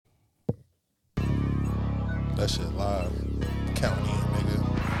That shit live. Count in, nigga.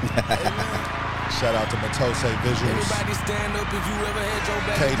 Shout out to Matose Visuals.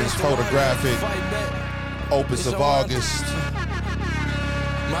 Cadence Photographic. Opus of August.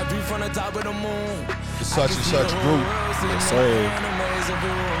 The Such and Such Group. Yes, sir.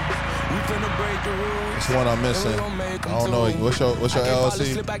 It's one I'm missing. I don't know. What's your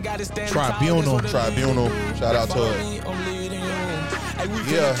LLC? Tribunal. Shout out to it.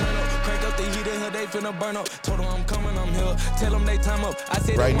 Yeah.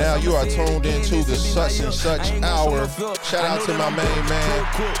 Right now, you are tuned into the Such and Such Hour. Shout out to my main man,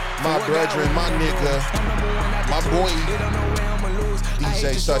 my brethren, my nigga, my boy,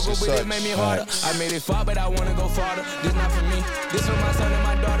 DJ Such and Such.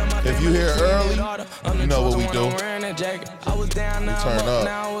 If you here early, you know what we do. We turn up.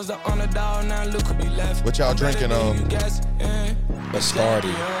 What y'all drinking on?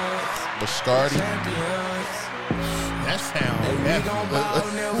 Bascardi. That sounds heavy.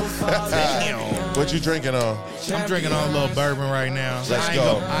 What you drinking on? I'm drinking on a little bourbon right now. Let's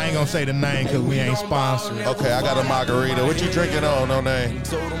go. I ain't gonna say the name because we ain't sponsored. Okay, I got a margarita. What you drinking on? No name.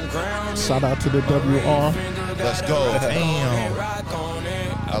 Shout out to the WR. Let's go. Damn.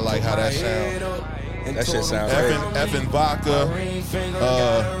 I like how that sounds. That shit sounds great. Effing vodka.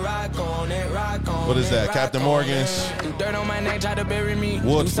 What is that? Captain Morgan's.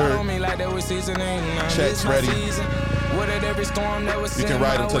 Woodford. Checks ready. You can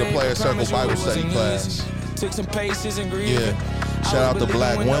write them to the Player Circle Bible Study class. Yeah. Shout out to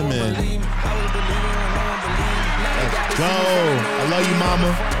black women. Let's go. I love you,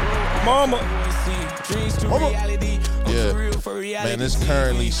 mama. Yeah. Man, it's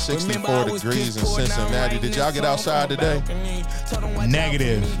currently 64 degrees in Cincinnati. Did y'all get outside today?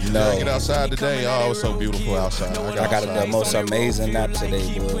 Negative. No. Get outside today? Oh, it's so beautiful outside. I got the most amazing nap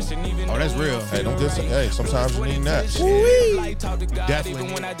today, bro. Oh, that's real. Hey, don't get some. Hey, sometimes you need naps. Definitely.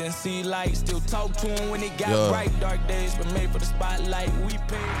 Yeah.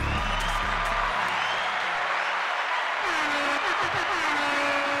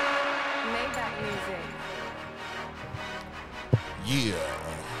 Yeah.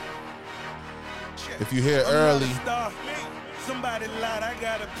 If you're here early,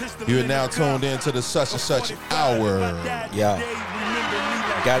 you are now tuned in to the Such and Such Hour. Yeah.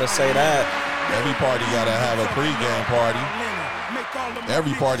 Gotta say that. Every party gotta have a pregame party.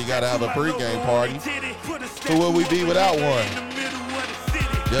 Every party gotta have a pregame party. Who will we be without one?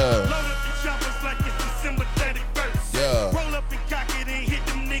 Yeah. Yeah.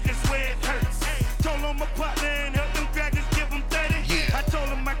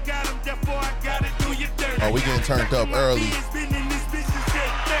 Oh, we getting turned up early.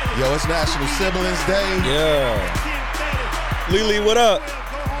 Yo, it's National Siblings Day. Yeah. Lily, what up?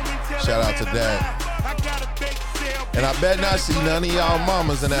 Shout out to that. And I bet not see none of y'all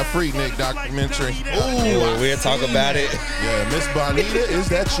mamas in that Freaknic documentary. Ooh, we'll talk about it. Yeah, Miss Bonita, is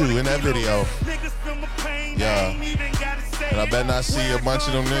that you in that video? Yeah. And I bet not see a bunch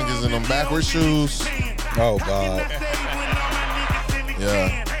of them niggas in them backward shoes. Oh, God.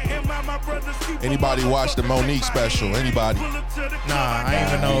 Yeah. Anybody watch the Monique special? Anybody? Nah, I ain't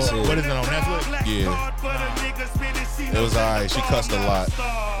even know. What is it on Netflix? Yeah. It was alright. She cussed a lot.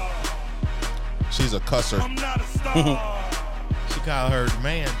 She's a cusser. She called her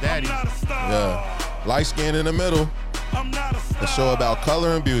man daddy. Yeah. Light skin in the middle. A show about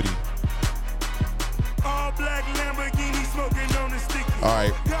color and beauty.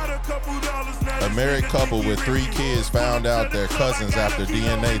 Alright. A married couple with 3 kids found out they're cousins after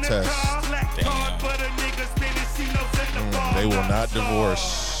DNA test. They will not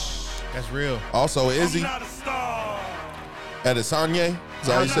divorce. That's real. Also, Izzy Adesanya. Is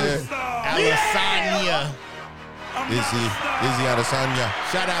that how you said? Lasagna. Izzy Adesanya.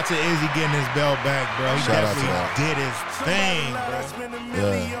 Shout out to Izzy getting his belt back, bro. He Shout out to definitely did his thing,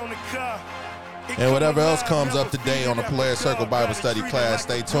 bro. Yeah. And whatever else comes up today on the Player Circle Bible Study class,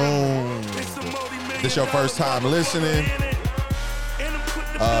 stay tuned. This your first time listening.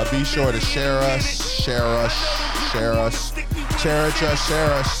 Be sure to share us.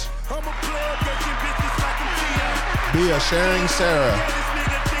 Be a sharing Sarah.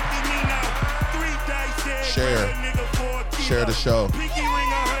 Share the show.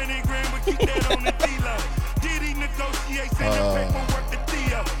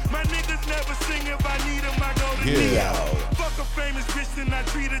 Yeah.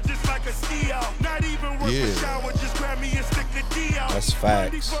 That's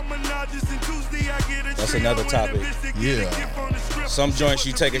facts. That's another topic. Yeah. Some joints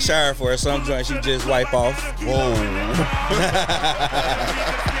you take a shower for, some joints you just wipe off. Whoa.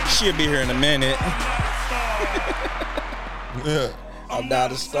 She'll be here in a minute. Yeah. I'm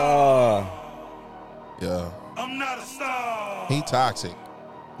not a star. Yeah. I'm not a star. He toxic.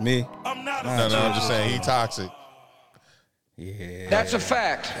 Me? I'm not a No, star. I'm just saying he toxic. Yeah. That's a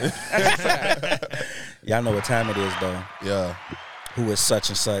fact. That's a fact. Y'all know what time it is, though. Yeah. Who is such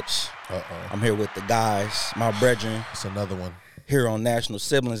and such? Uh-oh. I'm here with the guys, my brethren, It's another one. here on National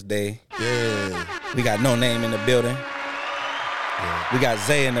Siblings Day. Yeah. We got No Name in the building. Yeah. We got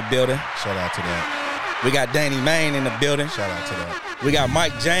Zay in the building. Shout out to that. We got Danny Main in the building. Shout out to that. We got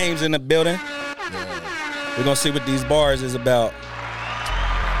Mike James in the building. Yeah. We're going to see what these bars is about.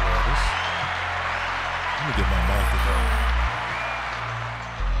 Let me get my microphone.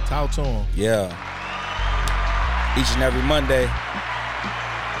 Talk to him. Yeah. Each and every Monday.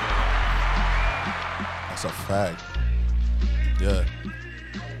 That's a fact. Yeah.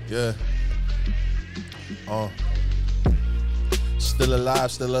 Yeah. Still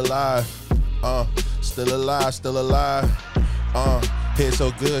alive, still alive. Still alive, still alive. Head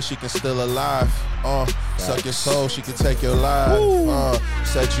so good, she can still alive. Suck your soul, she can take your life.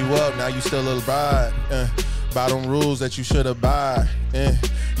 Set you up, now you still alive. By them rules that you should abide.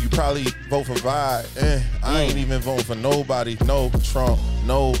 You probably vote for Biden. I ain't even voting for nobody. No Trump,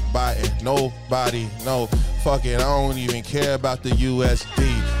 no Biden, nobody, no. Fuck it, I don't even care about the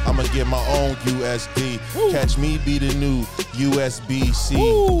USD. I'ma get my own USD. Catch me be the new USB, C,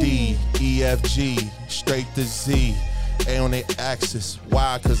 D, E, F, G, straight to Z. A on their axis.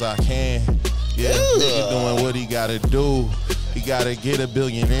 Why? Cause I can. Yeah, nigga doing what he gotta do. He gotta get a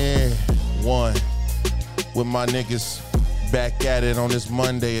billionaire. One. With my niggas back at it on this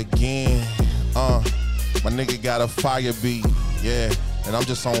Monday again. My nigga got a fire beat. Yeah, and I'm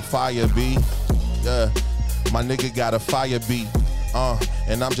just on fire beat. Yeah. My nigga got a fire beat,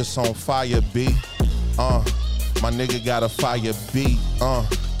 and I'm just on fire beat, my nigga got a fire beat,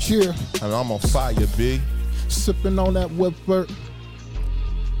 Cheer, and I'm on fire beat. sipping on that Whitford.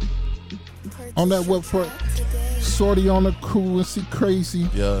 On that Whitford. Shorty on the crew and she crazy.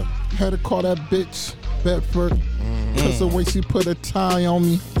 Yeah, Had to call that bitch Bedford. Cause the way she put a tie on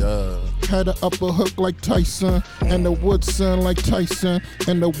me. yeah, Had an upper hook like Tyson, and the Woodson like Tyson,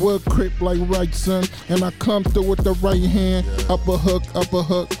 and the wood creep like Wrightson, and I come through with the right hand, upper hook,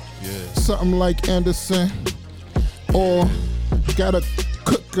 yeah. something like Anderson, or got a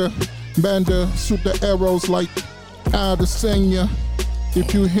cooker, bender, shoot the arrows like Adesanya.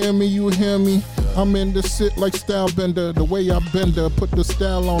 If you hear me, you hear me. I'm in the shit like style bender. The way I bend her, put the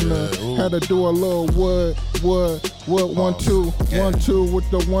style on her. ooh. Had to do a little wood, 1 2, 1 2 with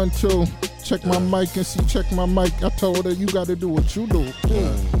the 1 2. Check my mic and she check my mic. I told her you gotta do what you do.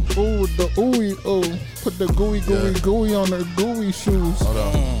 Ooh, the ooey ooh. Put the gooey on her gooey shoes. Hold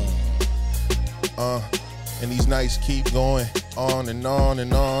on. And these nights keep going on and on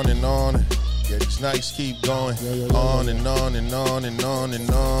and on and on. Yeah, these nights keep going on and on and on and on and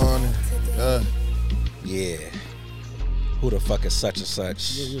on. Yeah. Who the fuck is such and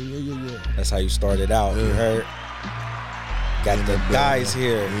such? Yeah. That's how you started out. You heard? Got the guys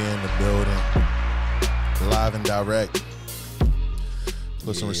here. We in the building, live and direct.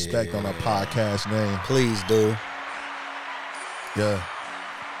 Put some respect on our podcast name. Please do. Yeah.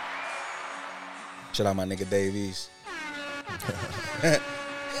 Shout out my nigga Davies.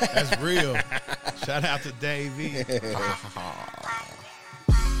 That's real. Shout out to Davey.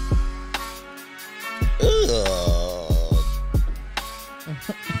 Ugh.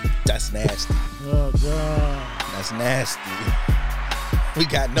 That's nasty. Oh God. That's nasty. We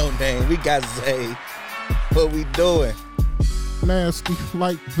got No Name. We got Zay. What we doing? Nasty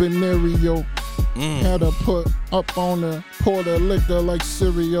like venereal. Had to put up on the pour the liquor like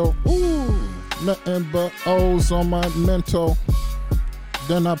cereal. Ooh, nothing but O's on my mental.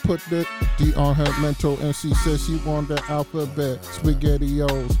 Then I put the D on her mental, and she said she want the alphabet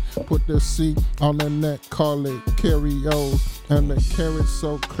SpaghettiOs. Put the C on the neck, call it Carrios, and the carrots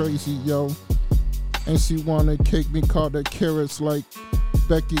so crazy, yo. And she wanna cake me, call the carrots like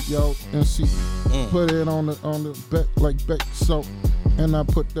Becky, yo. And she put it on the back like Beck soap, and I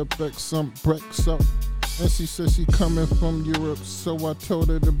put the Beck some break soap. And she said she coming from Europe, so I told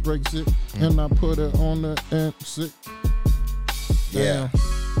her to Brexit, and I put her on the exit. Yeah.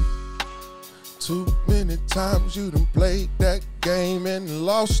 Too many times you done played that game and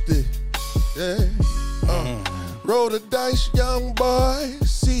lost it. Yeah. Roll the dice, young boy.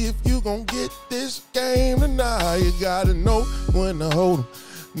 See if you gon' get this game tonight. You gotta know when to hold 'em,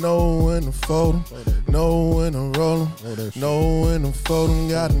 know when to fold 'em, know when to roll 'em, know when to fold 'em.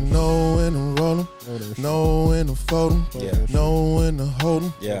 Gotta know when to roll 'em, know when to fold 'em, Yeah. know when to hold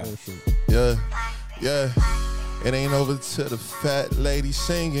 'em. Yeah. Yeah, yeah. It ain't over to the fat lady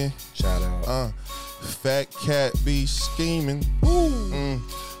singing. Shout out. Fat cat be scheming.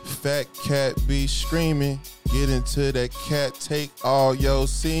 Fat cat be screaming. Get into that cat, take all your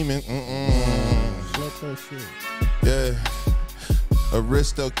semen. Let that shit. Yeah.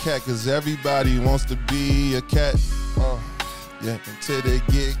 Aristocat, cause everybody wants to be a cat. Yeah, until they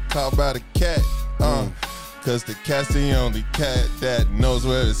get caught by the cat. Cause the cat's the only cat that knows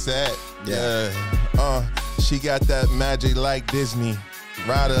where it's at. Yeah. She got that magic like Disney.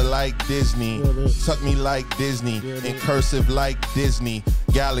 Ride her like Disney. Tuck me like Disney. In cursive like Disney.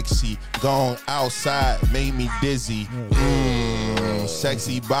 Galaxy gone outside, made me dizzy.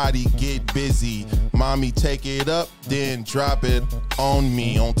 Sexy body, get busy. Mommy, take it up, then drop it on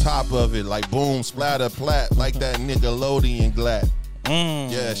me. On top of it, like boom, splatter, plat, like that Nickelodeon glad.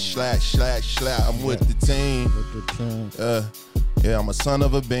 Yeah, slap. I'm with the team. Yeah, I'm a son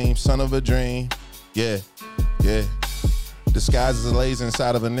of a beam, son of a dream. Yeah. Disguise is lazy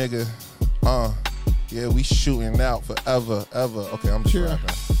inside of a nigga. Yeah, we shooting out forever, ever. Okay, I'm just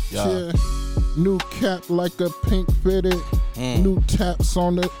rapping. Yeah. New cap like a pink fitted. New taps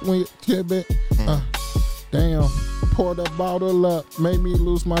on the wing tibbet. Damn. Pour the bottle up, made me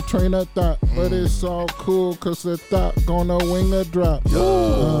lose my train of thought. But it's all cool, cause the thought gonna wing the drop.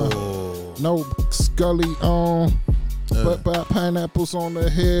 No Scully on. But by pineapples on the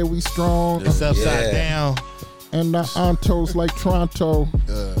head, we strong. It's upside down. And the Antos like Toronto.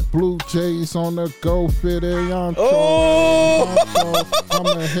 Blue Jays on the go fitted Anto. I'm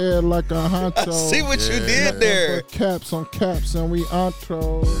ahead like a honcho. See what you did there. Caps on caps and we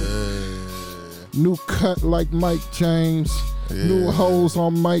Anto. New cut like Mike James. New hoes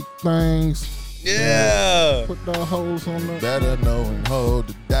on Mike things. Yeah. Put the hoes on the. Better know and hold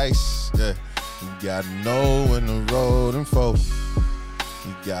the dice. Yeah. You gotta know when to roll and fold.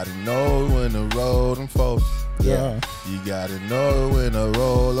 You gotta know when to roll and fold. Yeah. You gotta know when to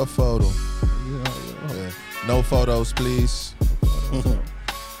roll a photo. Yeah. No photos, please.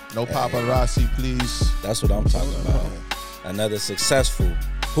 No paparazzi, please. That's what I'm talking about. Another successful.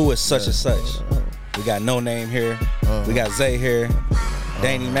 Who is such and such? We got No Name here. We got Zay here.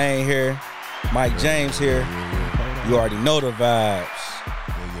 Danny Main here. Mike James here. You already know the vibes.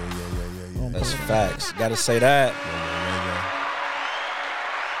 That's facts. Gotta say that.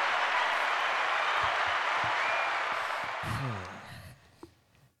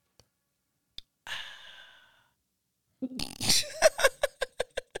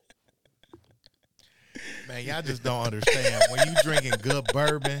 Man, y'all just don't understand. When you drinking good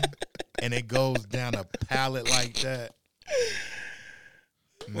bourbon and it goes down a palate like that.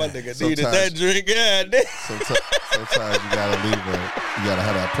 My nigga needed that drink. Yeah, sometimes you gotta leave it. You gotta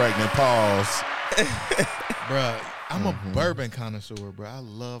have that pregnant pause. Bruh, I'm a bourbon connoisseur, bro. I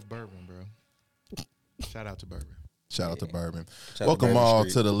love bourbon, bro. Shout out to bourbon. Shout out to bourbon. Shout Welcome to Bourbon all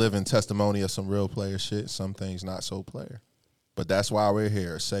Street. to the living testimony of some real player shit. Some things not so player. But that's why we're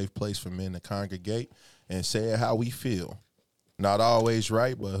here. A safe place for men to congregate and say it how we feel. Not always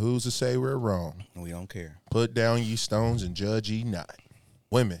right, but who's to say we're wrong? We don't care. Put down ye stones and judge ye not.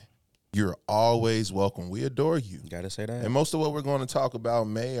 Women, you're always welcome. We adore you. Gotta say that. And most of what we're going to talk about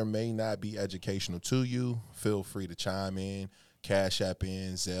may or may not be educational to you. Feel free to chime in, Cash App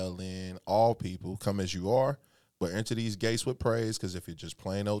in, Zelle in. All people, come as you are, but enter these gates with praise, because if you're just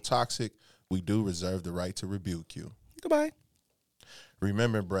plain old toxic, we do reserve the right to rebuke you. Goodbye.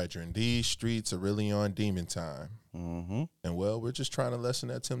 Remember, brethren, these streets are really on demon time. Mm-hmm. And, well, we're just trying to lessen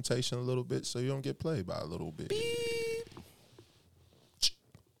that temptation a little bit so you don't get played by a little bit.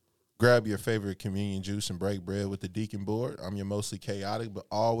 Grab your favorite communion juice and break bread with the deacon board. I'm your mostly chaotic, but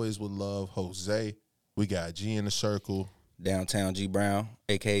always with love, Jose. We got G in the circle. Downtown G Brown,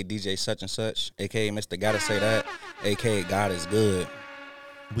 a.k.a. DJ such and such, a.k.a. Mr. Gotta Say That, a.k.a. God is Good.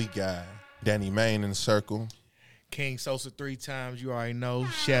 We got Danny Main in the circle. King Sosa 3 times, you already know.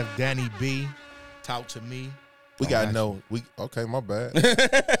 Chef Danny B, talk to me. We got okay, my bad.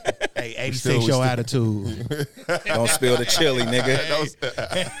 Hey, 86 your attitude. Don't spill the chili, nigga.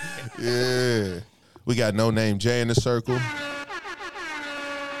 Yeah. We got No Name J in the circle.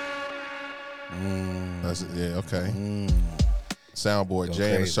 That's it. Yeah, okay. Soundboard Go J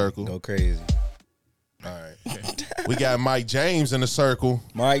crazy. in the circle. Go crazy. All right. We got Mike James in the circle.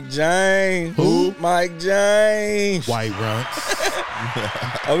 Mike James. Who? Mike James. White runts.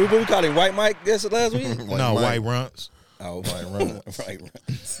 Oh, we called him White Mike this last week? No, Mike. white runts. Oh, White Runts. White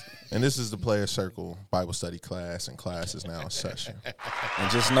Runts. And this is the Player Circle Bible Study class, and class is now in session.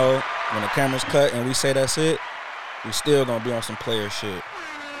 And just know, when the camera's cut and we say that's it, we still gonna be on some player shit.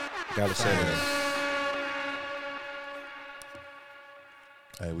 Gotta say that.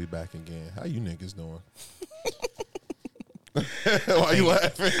 Hey, we back again. How you niggas doing? Why you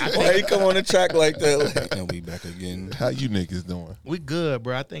laughing? Why you come on the track like that? Like, and we back again. How you niggas doing? We good,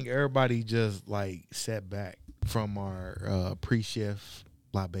 bro. I think everybody just like set back from our pre-shift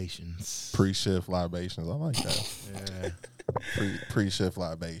libations. Pre-shift libations. I like that. Yeah. Pre-shift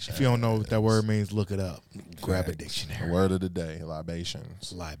libations. If you don't know what that word means, look it up. Grab a dictionary. Word of the day,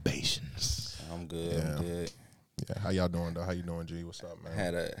 libations. Libations. I'm good. Yeah. I'm good. Yeah, how y'all doing though? How you doing, G? What's up, man?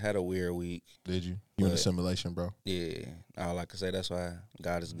 Had a weird week. Did you? You in the But- simulation, bro? Yeah. All I can say, that's why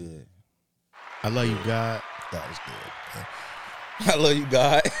God is good. I love you, God. That was good. I love you,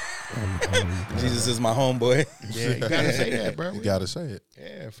 God. Jesus is my homeboy. Yeah, you gotta say that, bro. You gotta say it.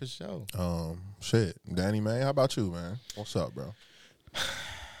 Yeah, for sure. Shit, Danny, man. How about you, man? What's up, bro?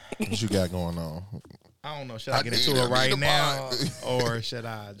 What you got going on? I don't know. Should I get into it right now, or should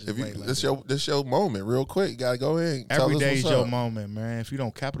I just If you, wait? Like this your moment, real quick. You gotta go ahead. And tell every us day is what's your up. moment, man. If you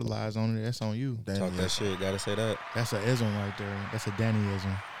don't capitalize on it, that's on you. Danny, Talk that shit. Gotta say that. That's a ism right there. That's a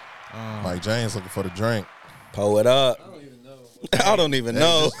Danny-ism. Mike James looking for the drink. Pull it up. I don't even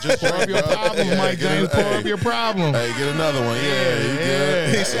know. Just Pour up your problem, Yeah, Mike get James. it- Pour hey. up your problem. Hey, get another one. Yeah, you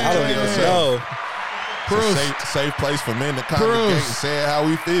good. He said, I don't even know. It's a safe place for men to congregate and say how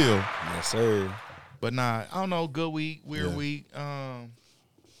we feel. Yes, sir. But nah, I don't know. Good week, weird Yeah. week. I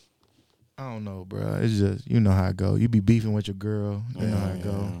don't know, bro. It's just you know how it go. You be beefing with your girl. You know how it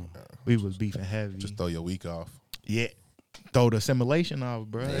go. We was beefing heavy. Just throw your week off. Yeah, throw the simulation off,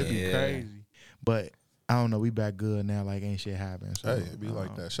 bro. It'd be Yeah. crazy. But I don't know. We back good now. Like ain't shit happened. So, Hey, it be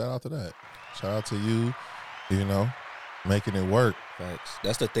like that. Shout out to that. Shout out to you, you know, making it work. Facts.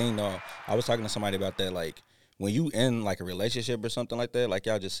 That's the thing, though. I was talking to somebody about that. Like, when you in like a relationship or something like that, like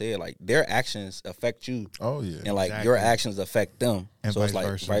y'all just said, like their actions affect you, Oh, yeah. and like your Exactly. actions affect them. And so it's vice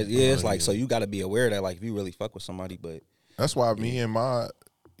like, versa. right? Yeah, it's Oh, like yeah. so you got to be aware that like if you really fuck with somebody, but That's why me and my,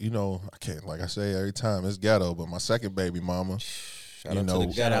 you know, I can't, like I say every time, it's ghetto, but my second baby mama, shout You out know, to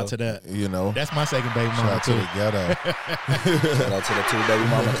the shout ghetto. out to that. you know, That's my second baby shout mama out to too. the ghetto. Shout out to the two baby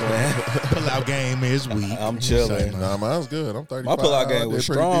mamas, man. Pull out game is weak. I'm chilling. Nah, mine's good. I'm 35. My pullout game I was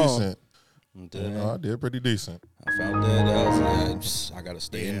did pretty strong. decent. I'm You dead. know, I did pretty decent. I found that out. I gotta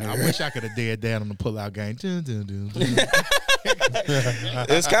stay in Yeah, there. I wish I could have did that on the pull out game. Dun, dun, dun, dun.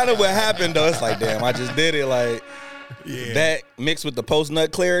 It's kind of what happened though. It's like, damn, I just did it. Like Yeah, that mixed with the post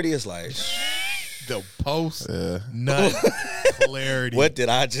nut clarity. It's like, the post Yeah. nut clarity. what did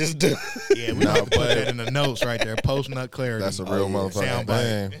I just do? Yeah, we gotta put that in the notes right there. Post nut clarity. That's a real motherfucking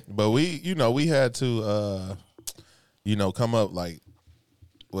Soundbite. thing. But we had to, come up like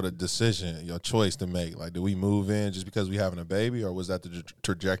with a decision, your choice to make. Like, do we move in just because we having a baby, or was that the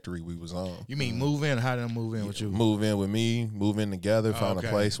trajectory we was on? You mean move in? How did I move in with you? Move in with me, move in together, find okay. a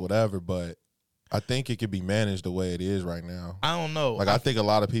place, whatever. But I think it could be managed the way it is right now. I don't know. Like, I think a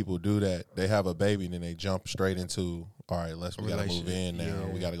lot of people do that. They have a baby and then they jump straight into, all right, we got to move in now. Yeah.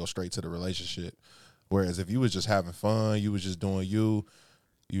 We got to go straight to the relationship. Whereas if you was just having fun, you was just doing you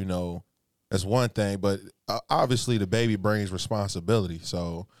know, that's one thing. But obviously the baby brings responsibility.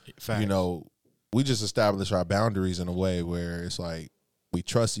 So, Facts. you know, we just establish our boundaries in a way where it's like we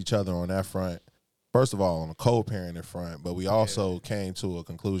trust each other on that front. First of all, on a co-parenting front, but we also came to a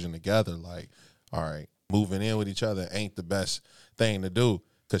conclusion together like, all right, moving in with each other ain't the best thing to do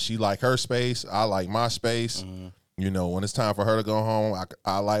because she like her space, I like my space. Mm-hmm. You know, when it's time for her to go home,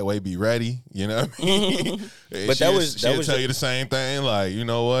 I lightweight be ready. You know what I mean? But she'll that was tell you the same thing. Like, you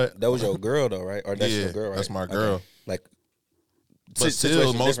know what? That was your girl though, right? Or that's Yeah, your girl, right? that's my girl. Okay. Like, But still,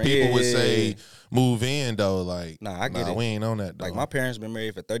 situation's most different. people Yeah, would yeah, say yeah. move in though. Like, Nah, I get it. we ain't on that though. Like my parents been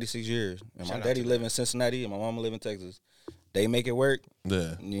married for 36 years, and Shout my out daddy to live in Cincinnati, and my mama live in Texas. They make it work.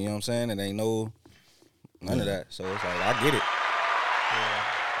 Yeah. You know what I'm saying? And ain't none of that. So it's like I get it.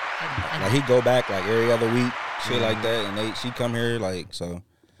 Like he go back like every other week, shit like that, and she come here like so.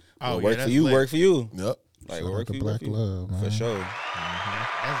 Oh, what yeah, work for that's you, lit. work for you. Yep. Like Shout what out work to for you, work Black for you. Love, For man. sure.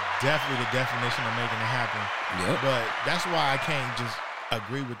 That's definitely the definition of making it happen. Yep. But that's why I can't just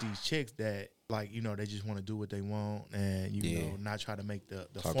agree with these chicks that, like, you know, they just want to do what they want and, you know, not try to make the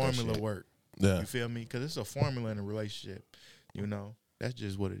Talk that formula shit. work. Yeah. You feel me? Because it's a formula in a relationship. You know, that's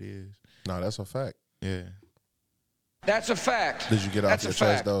just what it is. No, that's a fact. Yeah. That's a fact. Did you get off That's your a chest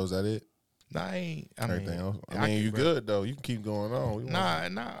fact. though? Is that it? Nah, I ain't. I Everything else? mean, I mean, can- you bro. good though. You can keep going on. We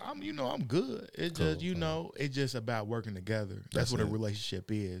want- Nah, I'm good. It's just, you know, it's just about working together. That's what a it.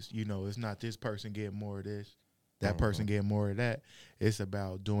 relationship is. You know, it's not this person getting more of this, that person getting more of that. It's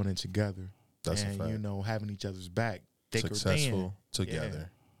about doing it together. That's a and, fact. you know, having each other's back. Thick or thin. Successful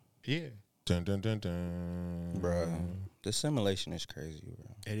together. Yeah, Dun, dun, dun, dun. Bruh, the simulation is crazy,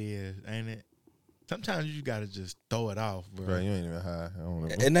 bro. it is, ain't it? Sometimes you gotta just throw it off, bro. Bro, you ain't even high. I don't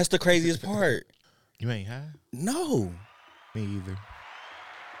know. And that's the craziest part. You ain't high? No. Me either.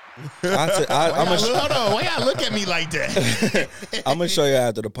 I'm gonna Hold on, why y'all look at me like that? I'm gonna show you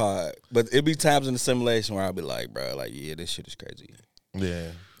after the pod, but it be times in the simulation where I'll be like, bro, like, yeah, this shit is crazy.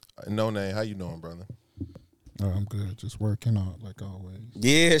 Yeah. No name. How you doing, brother? Oh, I'm good. Just working out like always.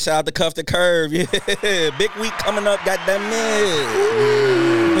 Yeah, shout out to Cuff the Curve. Yeah, big week coming up. Goddamn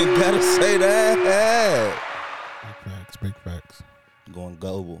it, gotta say that. Big facts. Going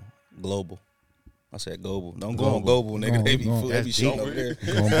global. I said global. Don't go on global, nigga. They be showing over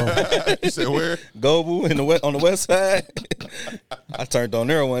there. You said where? Global on the west side. I turned on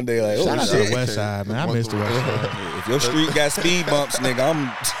there one day like, oh Shout out to shit. the west side, man. I miss the west side. If your street got speed bumps, nigga,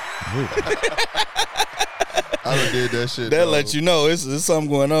 I done did that shit. that let you know it's something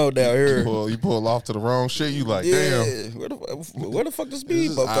going on down here. You pull off to the wrong shit. You like, damn. Where the fuck the Is speed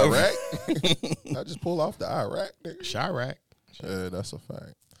this bump come Iraq? from? I just pull off the Iraq, nigga. Chirac. Yeah, that's a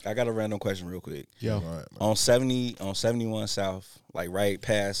fact. I got a random question real quick. Yo. All right, man. On 71 South, like right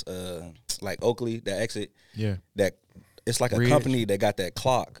past like Oakley, that exit, Yeah. that it's like a Ridge. company that got that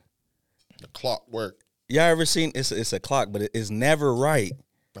clock. The clock work. Y'all ever seen it's a clock, but it's never right.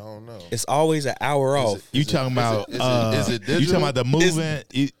 I don't know. It's always an hour off. You talking about? Is it digital? You talking about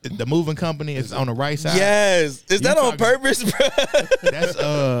the moving company? Is on the right side. Yes. Is that on talking- purpose, bro? That's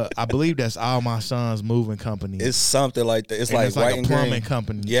I believe that's All My Son's moving company. It's something like that. It's And like it's white like a and plumbing green.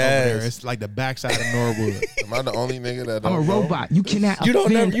 company. Yes. Over there. It's like the backside of Norwood. Am I the only nigga that I'm don't a know? robot. You cannot You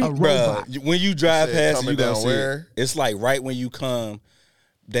don't know, offend a robot. when you drive You said past, coming you gonna down see where? it. It's like right when you come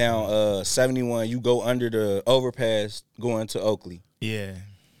down 71, you go under the overpass going to Oakley. Yeah.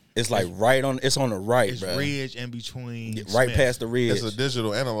 It's like it's on the right, It's bro. ridge in between. Right Smith. past the ridge. It's a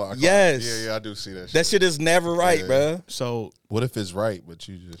digital analog. Yes. Yeah, I do see that shit. That shit is never right, Yeah. bro. So What if it's right, but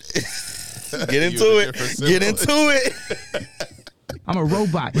you just Get You into a it. different Get symbol. into it. I'm a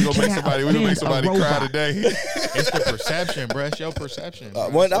robot. we You gonna make cannot somebody offend a cry robot. today. it's the perception, bro. It's your perception. bro.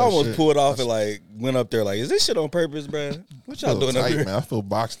 I almost shit. pulled off and like went up there like, is this shit on purpose, bro? What y'all I feel doing up tight, here? man. I feel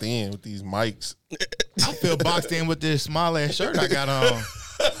boxed in with these mics. I feel boxed in with this small ass shirt I got on.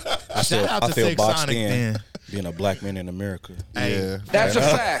 Shout out to I feel Six boxed Sonic in then. being a black man in America. Hey, Yeah. That's a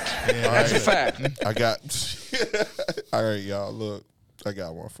fact. That's a fact. I got all right, y'all. Look, I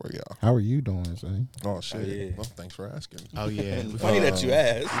got one for y'all. How are you doing, Zay? Oh shit. yeah. Well, thanks for asking. Oh yeah. Funny that you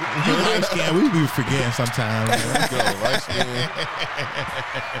asked. You light skin, we be forgetting sometimes. man. Yo, light skin.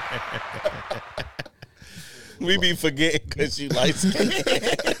 We be forgetting because you light skin.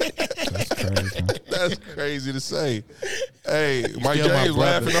 That's crazy. That's crazy to say. Hey, Mike still my James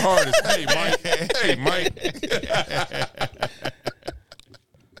brother. laughing the hardest. Hey, Mike. Hey, Mike.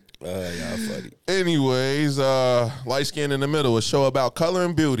 Y'all funny. Anyways, light skin in the middle, a show about color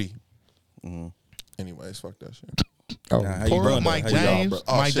and beauty. Anyways, fuck that shit. Oh, Nah, how you Pour doing, up Mike though? How you doing, James. bro?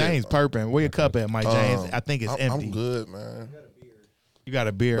 Oh, Mike shit. James purping. Where your cup at, Mike James? I think it's empty. I'm good, man. You got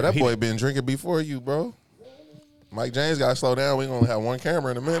a beer. But that He- boy been drinking before you, bro. Mike James got to slow down. We gonna have one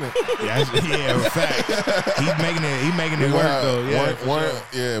camera in a minute. Yeah, fact. He's making it. He's making it We work gonna have though. Yeah, for sure.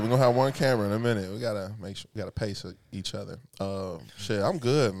 yeah, we're gonna have one camera in a minute. We gotta make sure we gotta pace each other. Shit, I'm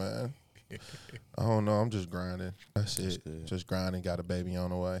good, man. I don't know. I'm just grinding. That's it. Just grinding. Got a baby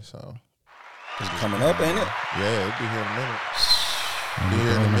on the way, so It's coming up, ain't it? yeah, it'll be here in a minute. Be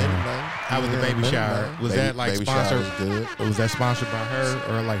here in a minute, man. How was Be the here in a baby minute, shower? man. Was that like baby shower sponsored? was good. Or was that sponsored by her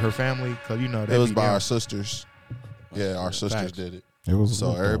or like her family? Cause you know that It was by our sisters. Yeah, our sisters Facts. did it. It was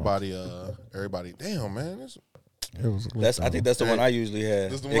So lit, though. everybody, damn man, this It was lit, I think that's the one I usually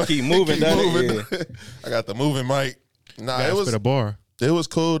have. this the It one- keep moving, keep doesn't moving. it? I got the moving mic. Nah, That's for the bar. it was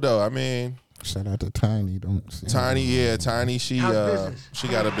cool though. I mean, Shout out to Tiny. Don't see Tiny, yeah, Tiny. She business? she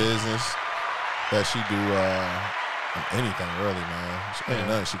got a business that she do anything really, man. She ain't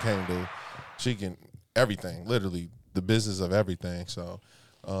nothing she can't do. She can everything, literally the business of everything. So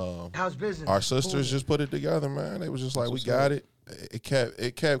How's business? our sisters just put it together, man. They was just like, we got it.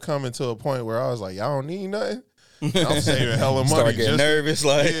 It kept coming to a point where I was like, y'all don't need nothing. I'm saving hella money. Start getting nervous,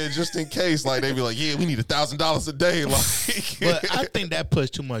 like Yeah, just in case. Like they be like, yeah, we need $1,000 a day. Like, But I think that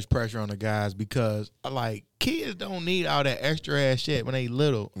puts too much pressure on the guys because like kids don't need all that extra ass shit when they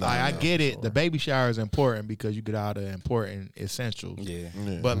little. I get it. The baby shower is important because you get all the important essentials. yeah.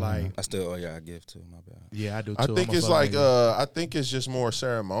 But like, I still owe y'all a gift too. My bad. yeah, I do too. I think I'm a it's fuck like nigga. I think it's just more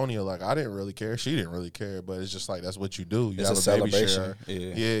ceremonial. Like I didn't really care. She didn't really care, but it's just like that's what you do. You It's have a a baby celebration. shower.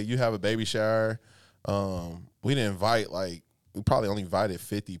 Yeah. You have a baby shower. We didn't invite we probably only invited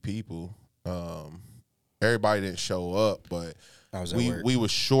 50 people. Everybody didn't show up, but I was at we work. was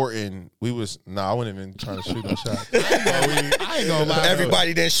shorting. I wasn't even trying to shoot no shot. I ain't gonna lie.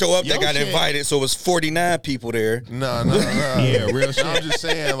 Everybody didn't show up. They Your got shit- invited, so it was 49 people there. No. Yeah, real shit. I'm just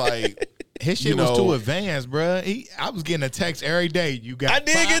saying, like, His shit was too advanced, bro. I was getting a text every day. You got. I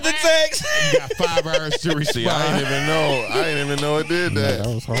did get the text. You got 5 hours to respond. See, I didn't even know it did that. That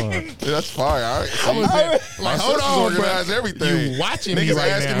was hard. That's fire. I was My hold sisters on, organize bro. everything. You watching Niggas me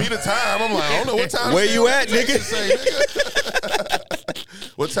right asking now? me the time. I'm like, I don't know what time. Where you at, nigga? Say, nigga.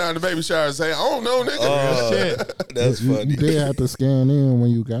 What time the baby shower say? I don't know, nigga. Shit. That's You funny. did have to scan in when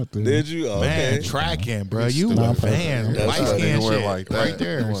you got there. Did you? Okay. Man, tracking, bro. You Stupid. advanced. That's Light how skin they went shit. like that. Right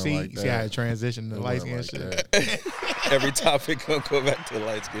there. They went See, like see how that. it transitioned to They light went skin like shit. Every topic gonna go back to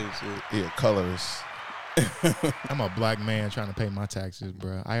light skin shit. Yeah, colors. I'm a black man trying to pay my taxes,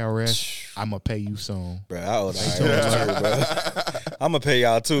 bro. IRS, I'm gonna pay you soon. Bro, I owe the IRS too, bro. I'm gonna pay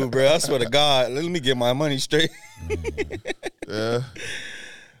y'all too, bro. I swear to God. Let me get my money straight. Yeah.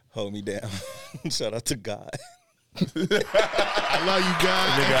 Hold me down. Shout out to God. I love you guys.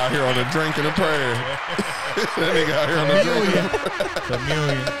 Nigga out here on the drink and a prayer. That nigga out here on the drink.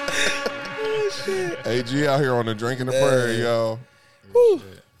 Communion. AG out here on the drink and the prayer, yo.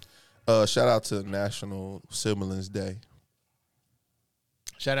 Shout out to National Siblings Day.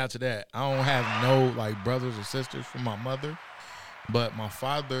 Shout out to that. I don't have no like brothers or sisters from my mother, but my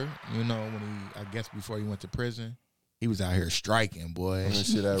father, you know, I guess before he went to prison, he was out here striking, boy. Let me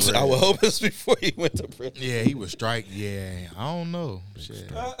see that I red. would hope it's before he went to prison. Yeah, he was striking. Yeah, I don't know.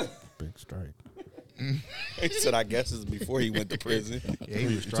 Shit. Big strike. He said, I guess it's before he went to prison. Yeah, he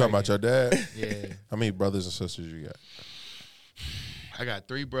was You striking. talking about your dad? Yeah, How many brothers and sisters you got? I got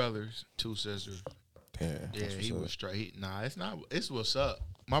 3 brothers, 2 sisters. Yeah. Yeah, he was straight. Nah, it's not. It's what's up.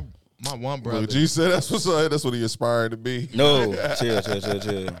 My one brother. Well, G said that's what's up. That's what he aspired to be. No. Chill.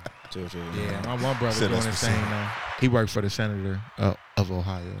 Yeah, my one brother Said doing that's the the same same. now. He worked for the senator of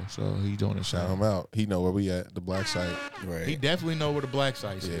Ohio, so he's doing the Shout same. him out. He know where we at, the black site. Right. He definitely know where the black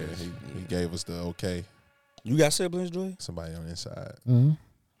sites Yeah, is. he gave us the okay. You got siblings, Joy? Somebody on the inside. Mm-hmm.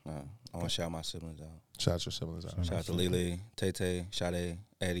 I want to shout my siblings out. Shout your siblings out. Shout out to Lele, Tay, Sade,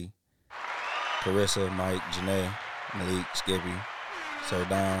 Eddie, Carissa, Mike, Janae, Malik, Skippy, Sir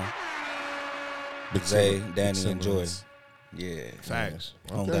Don, Big Zay, sibling- Danny, big and Joy. siblings. Yeah. Facts.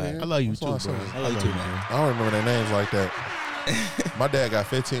 On Okay, God. I love you That's too, all I bro. said. I love you too, man. I don't remember their names like that. My dad got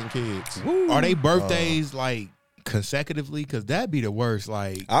 15 kids. Are they birthdays like consecutively? Because that'd be the worst.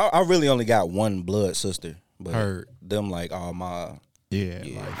 Like, I really only got one blood sister, but Heard. them like all my. yeah,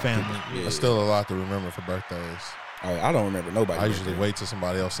 like family. Yeah. That's still a lot to remember for birthdays. I don't remember nobody. I usually wait till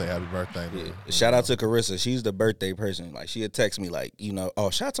somebody else say happy birthday. Yeah. Shout out to Carissa. She's the birthday person. Like she'd text me like, you know,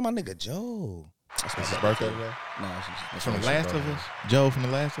 oh, shout out to my nigga Joe. That's It's my his birthday today? Nah, she's From The Last of Us? Joe from The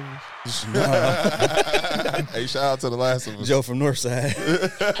Last of Us? Hey, shout out to the last of us. Joe from Northside.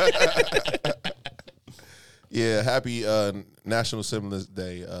 Yeah, happy National Siblings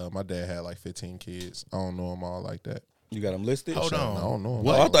Day. My dad had like 15 kids. I don't know them all like that. You got him listed? Hold on. I don't know him.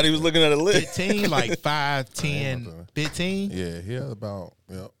 Oh, I thought he was looking at a list. 15, like 5, 10, 15? Yeah, he had about,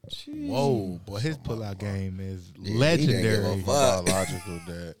 Whoa, boy, his pullout game is he didn't legendary. give a fuck. biological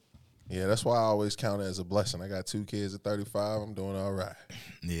dad. Yeah, that's why I always count it as a blessing. I got 2 kids at 35. I'm doing all right.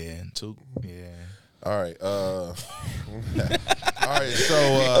 Yeah, too. Yeah. All right. All right.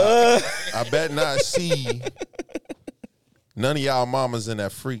 So I bet not see none of y'all mamas in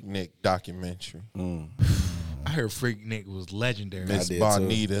that Freaknic documentary. I heard Freaknic was legendary. Miss did,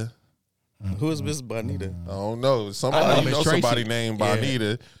 Bonita. Who is Miss Bonita? I don't know. I know Somebody Miss know Tracy. somebody named Yeah.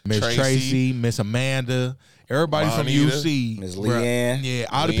 Bonita. Miss Tracy, Miss Amanda, everybody from Bonita, UC. Miss bruh. Leanne. Yeah,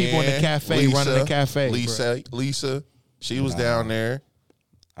 all the people in the Leanne, cafe running the cafe. bruh. Lisa. She was down there.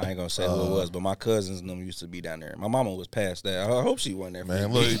 I ain't gonna say who it was, but my cousins and them used to be down there. My mama was past that. I hope she wasn't there. For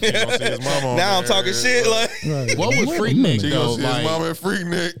Man, me. look, you gonna see his mama on now I'm there. talking shit. Like, Right. What was Wait a Freaknic minute. She though? gonna see his Like, mama at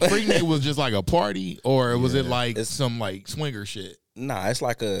Freaknic. Freaknic was just like a party, or was it like It's- some like swinger shit? nah, it's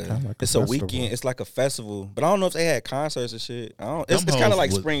like a, Kinda like a it's a festival. weekend. It's like a festival, but I don't know if they had concerts and shit. I don't. It's Them kind hoes of like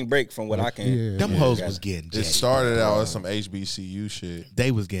was- spring break from what I can. Yeah. Them yeah, hoes got was it. getting It jetty. started out as some HBCU shit, They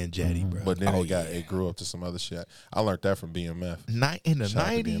was getting jetty, bro. but then it grew up to some other shit. I learned that from BMF. In the Shout out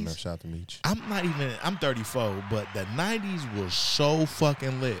to BMF. 90s, Shout out to Meech. I'm 34, but the 90s was so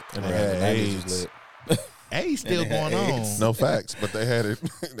fucking lit. And Right, they had the 90s was AIDS. lit. Hey, still they had going on. AIDS. No facts, but they had it.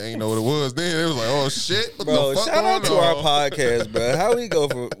 They ain't know what it was then. It was like, oh shit, what Bro, the fuck shout out to going our on? podcast, bro. How we go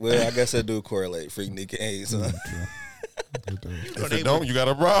for? Well, I guess I do correlate Freaknic and AIDS. Huh? If it don't, you got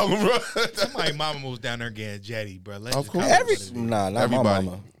a problem, bro. Somebody mama was down there getting jetty, bro. Let's Of just course. call it what it is. Nah, not Everybody.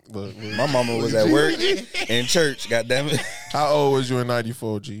 my mama. Look, My mama was at work in church. Goddamn it. how old was you in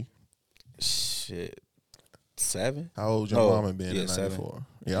 '94, G? Shit, 7. How old your Oh, mama been yeah, in 7. '94?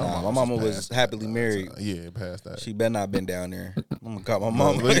 Yeah, Nah, my mama was happily married. Yeah, past that. She better not been down there. I'm gonna call my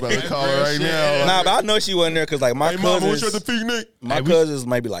mama. Look, about to call her right now. Nah, but I know she wasn't there because like my Hey, mama, what's cousins, your Freaknic? my cousins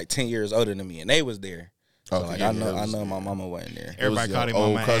might be like 10 years older than me, and they was there. So Okay, like yeah, I know yeah, my mama wasn't there. Everybody your called him old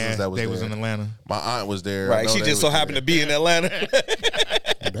on my cousins ass. that was They was there. in Atlanta. My aunt was there. I Right, know she they just so was happened there. to be in Atlanta.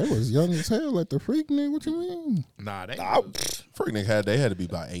 They was young as hell at the Freaknic. What you mean? Nah, they. Freaknic had to be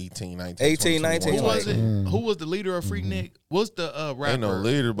about 18, 19. 18, 19, Who 21. was it? Who was the leader of Freaknic? What's the rapper? Ain't no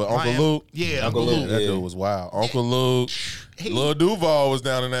leader, but Uncle Miami- Luke. Yeah, Uncle Uncle Luke. Luke. That Yeah. dude was wild. Uncle Luke. Lil Duval was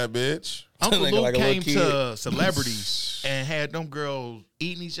down in that bitch. Uncle Nigga Luke like a little came kid. to celebrities and had them girls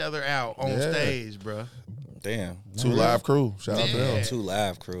eating each other out on Yeah. stage, bro. Damn. Two Live Crew. Shout out to Yeah. them. 2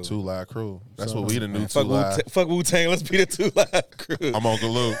 Live Crew. Two Live Crew. That's what we the new Man, Two Live. fuck Wu-Tang. Let's be the 2 Live Crew. I'm Uncle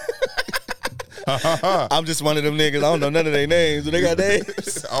Luke. I'm just one of them niggas. I don't know none of their names. Do they got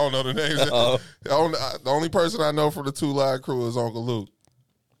names? I don't know the names. Oh. The only person I know from the Two Live Crew is Uncle Luke.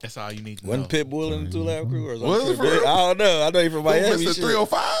 That's all you need to know. Wasn't Pitbull in the 2 Live Crew or something? Was it for real? I don't know. I know you from Miami. Mr. shit.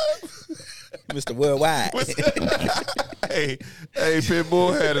 305. Mr. Worldwide. Hey,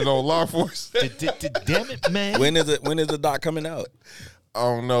 Pitbull had it on Law Force. Damn it, man. When is the doc coming out? I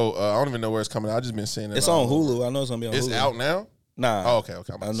don't know. I don't even know where it's coming out. I just been seeing it. It's on Hulu. I know it's gonna be on It's Hulu. out now? Nah. Oh, okay. I'm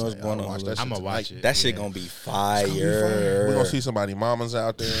about I to know say, it's going I'll on watch Hulu. that shit I'm gonna tonight. watch it. That shit Yeah. gonna be fire. We're gonna see somebody mamas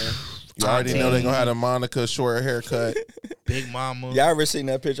out there. You already know they're gonna have the Monica short haircut. Big Mama. Y'all ever seen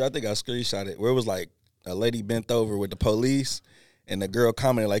that picture? I think I screenshot it. Where it was like a lady bent over with the police, and the girl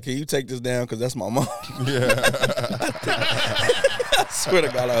commented like, "Can you take this down? Because that's my mom." Yeah. I swear to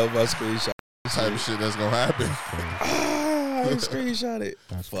God, I hope I screenshot. Type of shit that's gonna happen. I didn't screenshot it.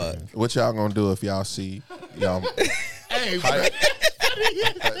 Fuck. What y'all gonna do if y'all see y'all Hey,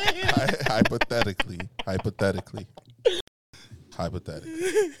 hypothetically,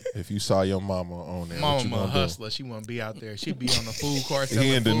 if you saw your mama on there, what you Mama a gonna do? hustler. She wouldn't be out there. She'd be on the food court. He selling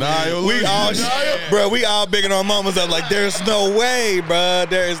in food. denial. We all, bro. We all bigging our mamas up like, there's no way, bro.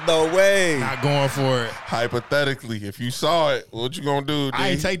 There is no way. Not going for it. Hypothetically, if you saw it, what you gonna do? I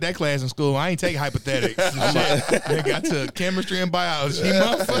ain't D? take that class in school. I ain't take hypothetics. They got to chemistry and biology,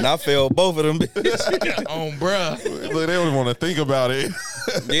 motherfucker. And I failed both of them. bitches. On bruh. Look, they don't even want to think about it.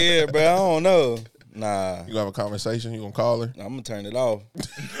 Yeah, bro. I don't know. Nah. You gonna have a conversation? You gonna call her? I'm gonna turn it off.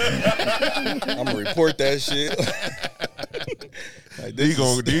 I'm gonna report that shit. Like, D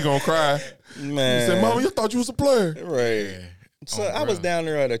gonna cry? man. He said, "Mama, you thought you was a player." Right. So I was down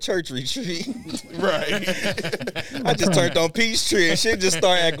there at a church retreat. Right. I just turned on Peachtree and shit just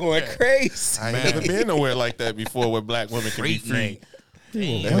started going crazy. I ain't never been nowhere like that before where black women can be free. Freaknic.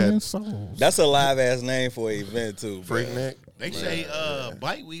 They Women had souls. That's a live ass name for an event too. bro. Freaknic. They say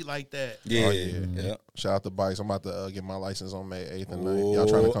bite weed like that. Yeah. Oh, yeah. Yeah. Shout out to Bikes. I'm about to get my license on May 8th and 9th. Y'all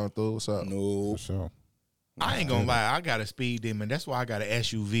trying to come through? What's up? No. For sure. I ain't gonna lie. I got a speed demon. That's why I got an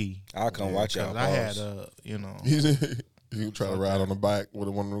SUV. I'll come watch y'all. 'Cause I had pause. You try to ride on the bike with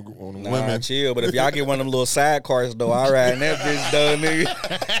one of the Nah, women. chill. But if y'all get one of them little sidecars though, I ride in that bitch though,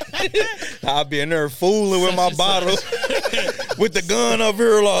 nigga. I'll be in there fooling with my bottle, with the gun up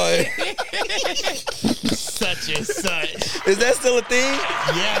here, like. Such and such. Is that still a thing?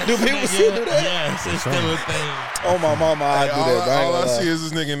 Yes. Do people still do that? Yes, it's still a thing. Oh my mama, I do that. bro. I ain't All gonna I lie. see is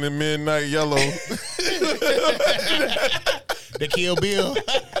this nigga in the midnight yellow. The Kill Bill.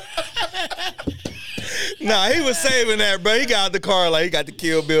 Nah, he was saving that, bro. He got out the car like he got the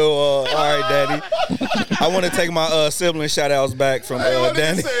Kill Bill. All right, Daddy. I want to take my sibling shout outs back from What nigga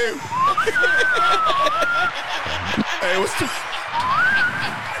Danny. say? Hey, what's the...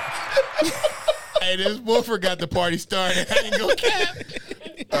 Hey, this boy forgot the party started. I ain't gonna cap.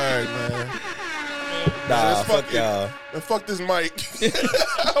 All right, man. Nah, Let's fuck it. y'all. Man, fuck this mic.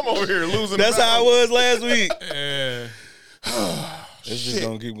 I'm over here losing. That's the how it was last week. Yeah. It's just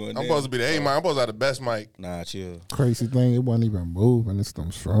gonna keep going I'm down. supposed to be the A mic. I'm supposed to have the best mic. Nah, chill. Crazy thing, it wasn't even moving. It's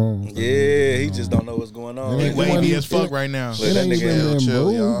them strong. Yeah, he just don't know what's going on. It He ain't- wavy as fuck right now. Look, It that ain't nigga even been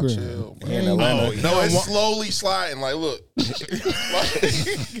Chill, y'all. moving. Chill. He in Atlanta. Oh, No, it's slowly sliding. Like, look.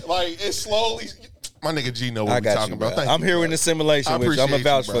 like it's slowly. My nigga G know what I we got talking you, about. bro. Thank I'm you, here bro. in the simulation I with you. I'm appreciate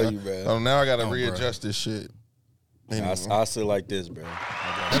gonna vouch bro. for you, bro. So now I gotta bro. readjust this shit. Anyway, I sit like this, bro.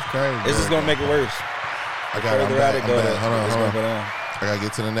 That's crazy. It's just gonna make it worse. I got it. I'm Further out back. it goes. Hold on, It's hold gonna go on. down. I gotta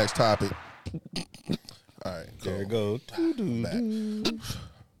get to the next topic. All right, cool. There it goes.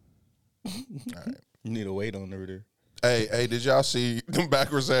 Back. You need a weight on there. There. Hey, did y'all see them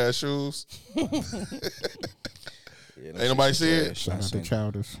backwards ass shoes? Yeah, Ain't nobody see it? Shout out to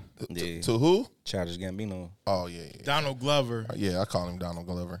Childish. Yeah. To who? Childish Gambino. Oh yeah. Donald Glover. Yeah, I call him Donald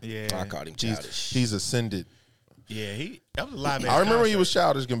Glover. Yeah. I called him He's childish. he's ascended. Yeah, that was a live. I remember he was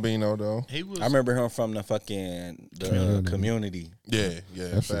Childish Gambino though. He was. I remember him from the fucking Community. Yeah,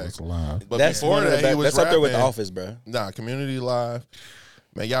 That shit facts. was live. But That's before one of the that, he best. was That's up there with The rapping. Office, bro. Nah, Community Live.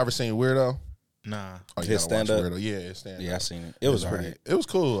 Man, y'all ever seen Weirdo? Nah. Oh, you His gotta watch stand-up? Weirdo. Yeah, his stand-up. Yeah, I seen it. It was pretty. alright. It was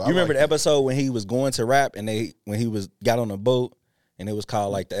cool. You remember the episode when he was going to rap and when he got on a boat and it was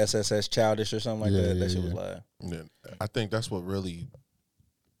called like the SSS Childish or something like that? That shit was live. Yeah, I think that's what really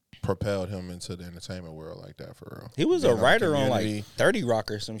propelled him into the entertainment world like that for real. He was Being a writer on Community. like 30 Rock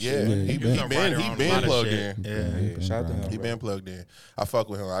or some Yeah, shit. he was a writer on a been lot of plugged shit. in. Yeah. Shout out to him. He bro. been plugged in. I fuck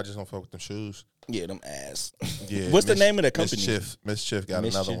with him. I just don't fuck with them shoes. Yeah, them ass. Yeah. What's the name of the company? Mischief got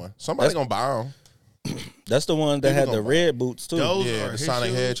Mischief. another one. Somebody gonna buy them. That's the one that He had gonna the buy red boots too. Those Yeah, are the his Sonic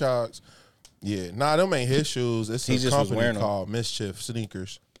shoes? Hedgehogs. Yeah, nah, them ain't his shoes. It's He a just was company wearing 'em. called Mischief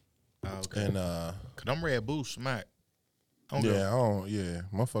Sneakers. Oh, okay. And Cause them red boots smack.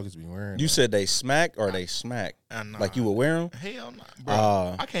 motherfuckers be wearing. You that. said they smack or they smack? Nah. Like you would wear them? Hell no,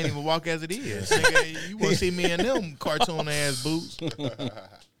 bro. I can't even walk as it is. Nigga, you want to see me in them cartoon ass boots?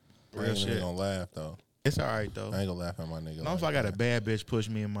 I ain't shit. gonna laugh though. It's all right though. I ain't gonna laugh at my nigga. As long as I got a bad bitch push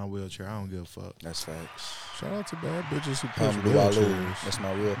me in my wheelchair, I don't give a fuck. That's facts. Shout out to bad bitches who push Alhamdulillah. wheelchairs. That's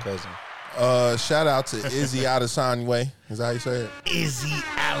my real cousin. Shout out to Izzy Adesanya. Is that how you say it? Izzy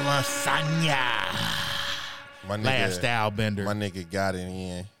Adesanya, My nigga, last style bender. My nigga got it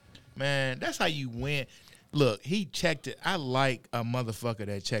in. Man, that's how you win. Look, he checked it. I like a motherfucker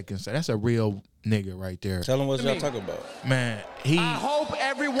that check and say that's a real nigga right there. Tell him what y'all talking about. Man, I hope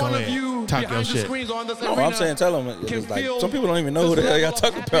every one of ahead. you Talk your behind the shit. screens on this No, arena I'm saying tell him. It's like, feel some people don't even know who the hell y'all this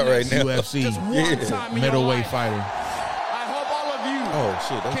talking level of about right now. UFC Just one time in your middleweight life. fighter. I hope all of you Oh,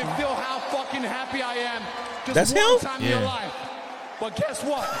 shit, that's can him? feel how fucking happy I am. Just That's one him? time in your Yeah. life. But guess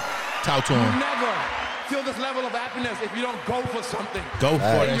what? Talk to You him. never feel this level of happiness if you don't go for something. Go for In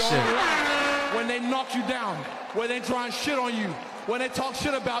that your shit. life, when they knock you down, when they try and shit on you, when they talk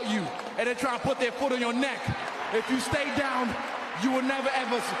shit about you, and they try and put their foot on your neck, if you stay down, you will never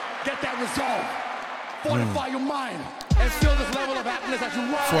ever get that resolve. Fortify your mind and feel this level of happiness that you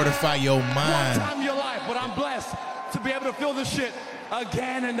rise. Fortify your One mind. time in your life, but I'm blessed to be able to feel this shit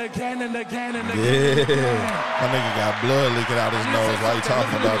again and again and again and again. My nigga got blood leaking out his nose. Why you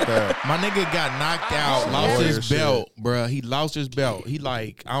talking about that? My nigga got knocked out, Some lost warrior his shit. belt, bruh. He lost his belt. He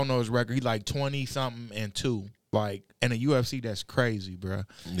like, I don't know his record. He like 20-something and 2. Like, in the UFC, that's crazy, bruh.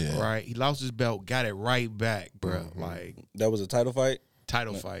 Yeah. Right? He lost his belt, got it right back, bruh. Like, That was a title fight?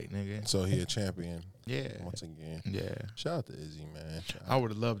 title fight, nigga. So he a champion Yeah. once again. Yeah. Shout out to Izzy, man. Shout I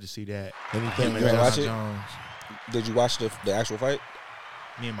would have loved to see that. Anything Him and you wanna John watch it? Jones. Did you watch the actual fight?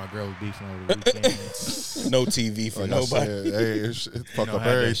 Me and my girl was beefing over the weekend. No TV for Like I nobody. said, hey, it's fuck You know, up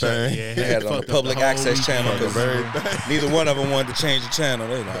had that shit, everything. yeah. They had it on Fucked the up public whole access channel weekend. because neither one of them wanted to change the channel.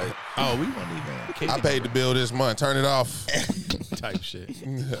 They like, Oh, we weren't even kicking I paid the bill this month. Turn it off. type shit.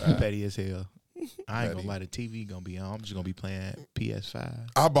 Petty as hell. I ain't gonna lie, the TV gonna be on. I'm just gonna be playing PS5.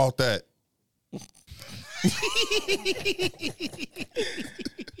 I bought that.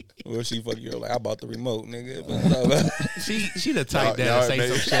 well, she fuck you like, I bought the remote, nigga. But, She the type Y'all that say made-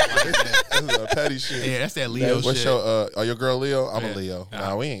 some shit like that. This is a petty shit. Yeah, that's that Leo What's shit. your are your girl Leo? I'm Yeah. a Leo.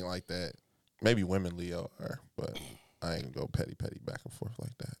 Nah, we ain't like that. Maybe women Leo are, but I ain't gonna go petty back and forth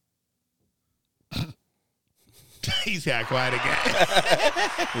like that. He's got quiet again.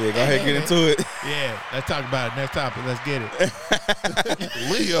 yeah, go ahead, get into it. Yeah, let's talk about it. Next topic. Let's get it.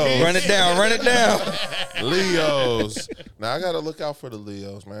 Leos. Run it down, run it down. Leos. Now I gotta look out for the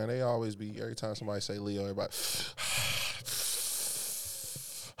Leos, man. They always be every time somebody say Leo, everybody.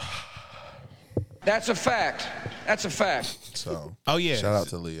 That's a fact. That's a fact. So Oh yeah. shout out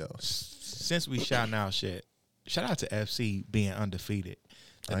to Leos. Since we shouting out shit, shout out to FC being undefeated.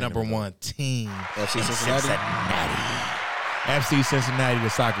 The I ain't number never know. one team. FC in Cincinnati. FC Cincinnati, the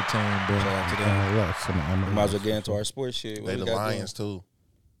soccer team, bro. Shout out to them. MLS. Might as well get into our sports shit. What They we the got Lions too. going?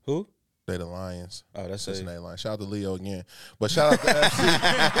 Who? They the Lions. Oh, that's it. Cincinnati Lions. Shout out to Leo again. But shout out to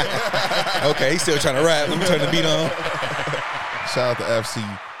FC. Okay, he's still trying to rap. Let me turn the beat on. Shout out to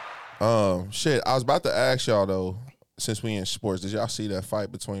FC. Shit, I was about to ask y'all though, since we in sports, did y'all see that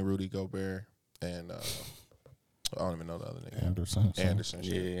fight between Rudy Gobert and I don't even know the other nigga. Anderson.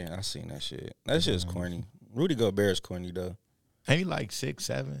 Shit. Yeah, I seen that shit. That shit's corny. Rudy Gobert's corny though. Ain't he like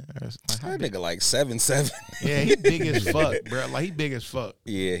 6'7"? Or That nigga like 7'7". Yeah, he big as fuck, bro. Like he big as fuck.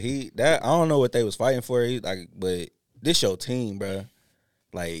 Yeah, I don't know what they was fighting for. But this your team, bro.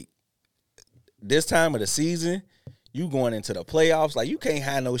 Like this time of the season, you going into the playoffs. Like you can't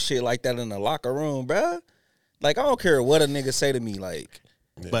have no shit like that in the locker room, bro. Like I don't care what a nigga say to me. Like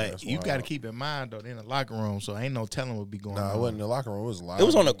But you got to keep in mind, though, they're in the locker room, so ain't no telling what be going on. Nah, it wasn't in the locker room. It was live. It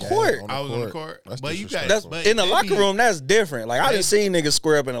was on the court. I was on the court. That's But you got disrespectful. but in the it locker be- room, that's different. Like I done seen niggas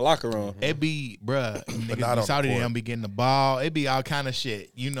square up in the locker room. It be, bruh, niggas not on be the Saudi, they court. don't be getting the ball. It be all kind of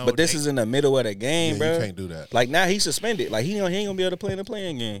shit, you know. But this is in the middle of the game, Yeah, bro. you can't do that. Like now he's suspended. Like he ain't gonna be able to play in the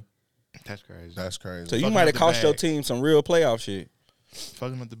playing game. That's crazy. That's crazy. So you Fucking might up have the cost your bag. team some real playoff shit.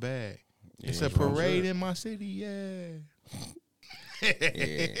 Fucking up the bag. It's a that's what I'm parade saying. in my city, yeah.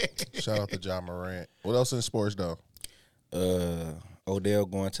 Yeah. Shout out to John Morant. What else in sports though? Odell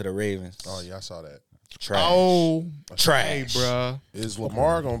going to the Ravens. Oh yeah, I saw that. Trash. Oh, Trash. hey, bruh. Is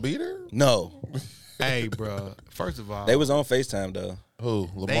Lamar gonna be there? No. Hey, bruh. First of all, They was on FaceTime though. Who?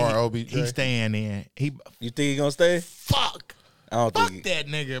 they- Lamar OBJ? He's staying in. He You think he gonna stay? fuck. I don't Fuck think that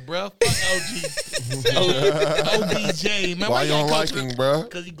nigga, bro. Fuck OBJ. Man, Why you don't like coach him, bro?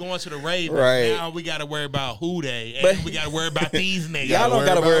 Because he going to the Ravens. Right. Now we got to worry about who they. And But- we got to worry about these niggas. Y'all don't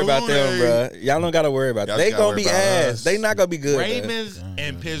gotta worry about them, who bro. Y'all don't gotta worry about Y'all them. They gotta gonna worry be about ass. us. They not gonna be good. bruh. Ravens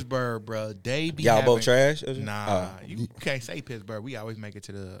and Pittsburgh, bro. They be Y'all having, both trash? Nah, Oh. you can't say Pittsburgh. We always make it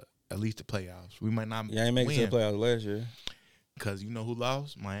to the at least the playoffs. We might not. Y'all ain't make it to the playoffs last year. Because you know who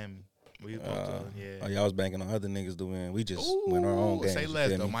lost? Miami. We supposed to, yeah. Oh, y'all was banking on other niggas to win. We just win our own games. Say you less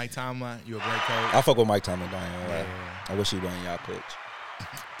feel though. me? Mike Tomlin, you a great coach. I fuck with Mike Tomlin. I ain't gonna lie. Yeah. I wish he wasn't y'all coach.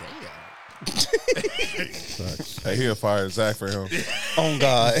 Damn. Hey, he'll fire Zach for him. Oh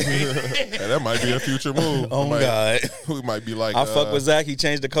God. Hey, that might be a future move. Oh God. We might be like, I fuck with Zach. He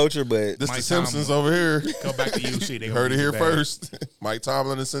changed the culture, but this Mike the Simpsons over here. Go back to UC. They You gonna heard it give here you the bag. first. Mike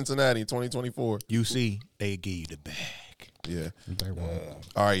Tomlin in Cincinnati, 2024. UC, they give you the bag. Yeah. They won't.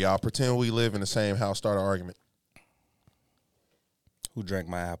 All right, y'all. Pretend we live in the same house. Start an argument. who drank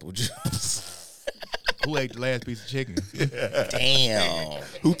my apple juice? Who ate the last piece of chicken? Damn.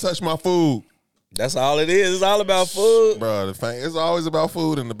 Who touched my food? That's all it is. It's all about food. Bro, it's always about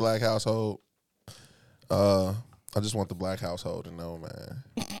food in the black household. I just want the black household to know, man.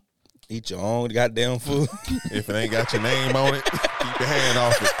 Eat your own goddamn food. If it ain't got your name on it, keep your hand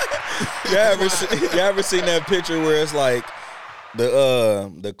off it. You ever seen that picture where it's like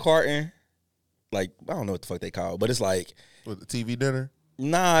the carton? Like, I don't know what the fuck they call it, but it's like, With the TV dinner?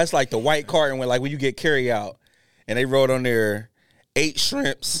 nah, it's like the white carton when you get carry out and they wrote on there 8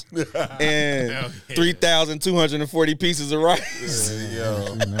 shrimps and 3,240 pieces of rice.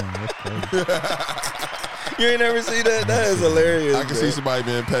 Yo. Man, that's crazy. You ain't never seen that? That is hilarious. I can see somebody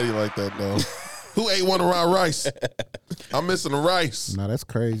being petty like that, though. Who ate one around rice? I'm missing the rice. Nah, that's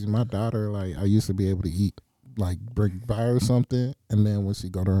crazy. My daughter, like, I used to be able to eat, like, break by or something, and then when she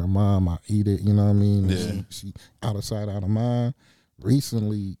go to her mom, I eat it. You know what I mean? Yeah. And she out of sight, out of mind.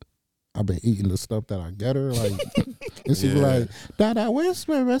 Recently, I've been eating the stuff that I get her, like, and she be Yeah. like, "Dada, where's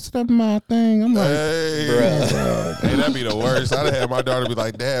the rest of my thing?" I'm like, Hey, hey, that'd be the worst. I'd have had my daughter be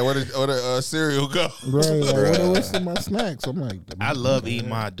like, "Dad, where the cereal go?" "Right, like, where the rest of my snacks?" I'm like, I love eating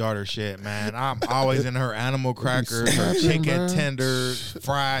my daughter shit, man. I'm always in her animal crackers, her snapping, chicken bro. tenders,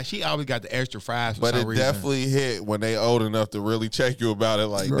 fries. She always got the extra fries for But some it reason. definitely hit when they old enough to really check you about it.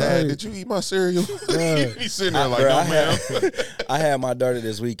 Like, Right. Dad, did you eat my cereal? Right. You sitting there like, Bruh, "No, ma'am." I had my daughter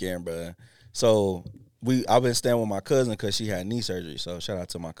this weekend, bro. So I've been staying with my cousin because she had knee surgery. So shout out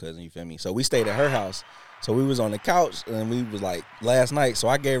to my cousin, you feel me? So we stayed at her house. So we was on the couch and we was like last night. So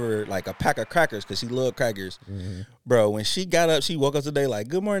I gave her like a pack of crackers because she loved crackers. Bro, when she got up, she woke up today like,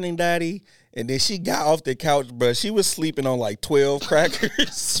 "Good morning, Daddy." And then she got off the couch, bro. She was sleeping on like 12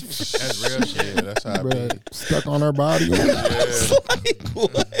 crackers. That's real shit. Yeah, that's how I bruh, be. stuck on her body. Like,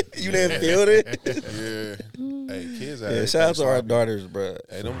 what? You didn't feel it? Yeah. Hey, kids. Yeah, shout out to our daughters, bro.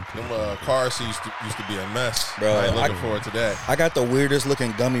 Hey, them car seats used to be a mess. Bro, I ain't looking I- forward to that. I got the weirdest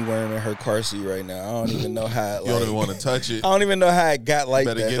looking gummy worm in her car seat right now. I don't even know how it, You don't even want to touch it. I don't even know how it got like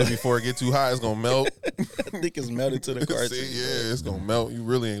Better that. get it before it get too hot. It's gonna melt. I think it's melted to the car See, seat. yeah, it's gonna melt. You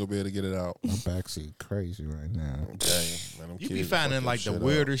really ain't gonna be able to get it out. My backseat crazy right now. Dang, man, them You be kids finding fuck like that the shit up.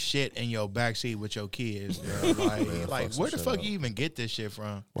 weirdest shit in your backseat with your kids, bro. Like fuck some where the shit fuck up. you even get this shit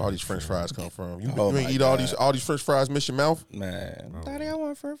from? Where all these French fries come from? You Oh ain't my eat all these French fries, miss your mouth. Man, Daddy, I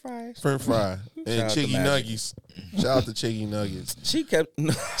want French fries. French fry Shout and out to Chiggy Maggie. Nuggies. Shout out to Chiggy Nuggets.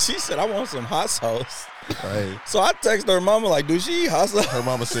 She said, "I want some hot sauce." Right. So I texted her mama like, "Do she eat hot sauce?" Her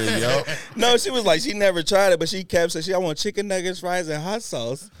mama said, "Yo, No, she was like, she never tried it, but she kept saying, "I want chicken nuggets, fries, and hot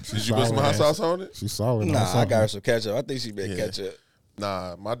sauce." did you put some hot sauce on it?" She solid. on Nah, I something. got her some ketchup. I think she made Yeah. ketchup.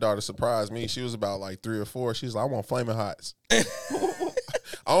 Nah, my daughter surprised me. She was about like 3 or 4. She's like, "I want flaming hots."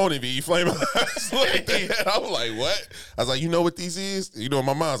 I I don't even eat flaming nuts. I was like, what? I was like, you know what these is? You know, in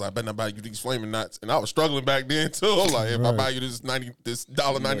my mind, I was like, I better not buy you these flaming nuts. And I was struggling back then too. I was like, if I buy you this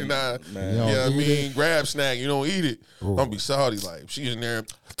 $1.99, you know what I mean? Grab snack, you don't eat it. I'm gonna be salty. Like, she's in there.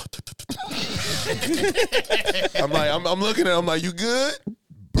 I'm like, I'm looking at her, I'm like, you good?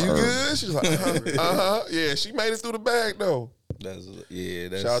 You good? She's like, uh-huh. Yeah, she made it through the bag though. That's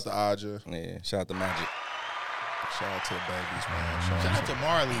Shout out to Aja. Yeah, shout out to Magic. Shout out to the babies, man. Shout out to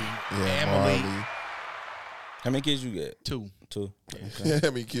Marley and Marley. Emily. How many kids you get? Two. Okay.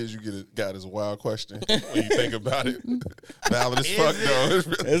 How many kids you got is a wild question when you think about it. Valid as fuck, though.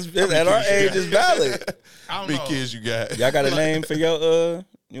 It's at our age, it's valid. How many kids you got? Y'all got a name for your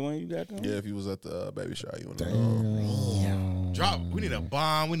you one you got them? Yeah, if you was at the baby shower, you want to know. Drop. We need a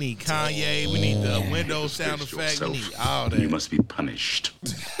bomb. We need Kanye. We need the Windows sound effect. We need all that. You must be punished.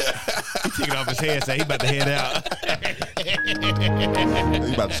 He took it off his head, so he about to head out.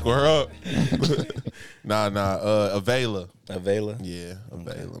 You about to square up? Nah. Avela. Avela? Yeah,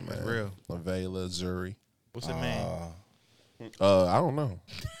 Avela, man. Real. Avela, Zuri. What's it mean? I don't know.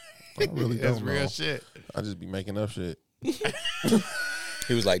 I really That's don't real know. shit. I just be making up shit.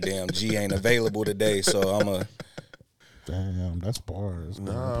 He was like, damn, G ain't available today, so I'm a... Damn, that's bars.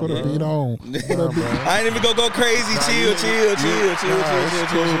 Nah, Put a bro. beat on. I ain't even gonna go crazy. Chill. It's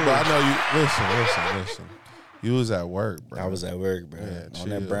cool, but I know you. Listen. You was at work, bro. I was at work, bro. Yeah, On chill.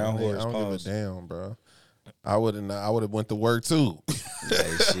 that brown horse. I don't Pause. give a damn, bro. I would have went to work too. Hey,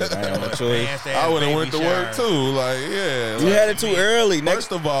 shit, I ain't no choice. I would have went to work too. Like, yeah. You had it too early.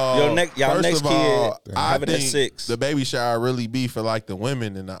 First of all, y'all next kid, I have it at think 6. the baby shower really be for like the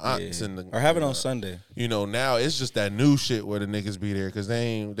women and the aunts and the, or have it on Sunday. You know, now it's just that new shit where the niggas be there because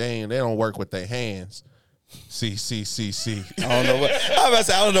they don't work with their hands. See. I don't know what. I was about to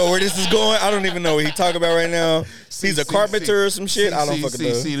say, I don't know where this is going. I don't even know what he talking about right now. He's a carpenter or some shit. I don't fucking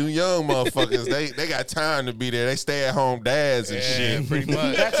know. See, them young motherfuckers, they got time to be there. They stay at home dads and shit. Pretty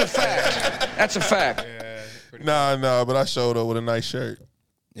much. That's a fact. That's a fact. Nah, but I showed up with a nice shirt.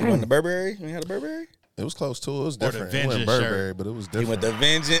 You went to Burberry? You had a Burberry? It was close to it. It was Or the different. It wasn't Vengeance Burberry, shirt. but it was He different. went to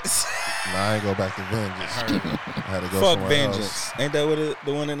Vengeance. Nah, I ain't go back to Vengeance. I had to go Fuck somewhere Vengeance. else. Ain't that what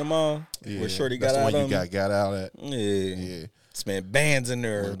the one in the mall? Yeah, Where Shorty that's got the out one on you got out at. Yeah. Spent bands in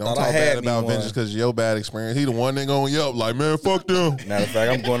there. Don't Thought talk I had bad me about one. Vengeance because your bad experience. He the one nigga on Yelp like, man, fuck them. Matter of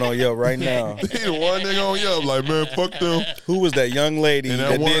fact, I'm going on Yelp right now. He the one nigga on Yelp like, man, fuck them. Who was that young lady And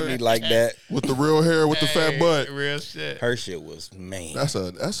that that did one- me like that? With the real hair, with the fat butt. Real shit. Her shit was man. That's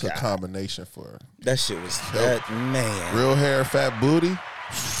a combination for That shit was that man. real hair, fat booty.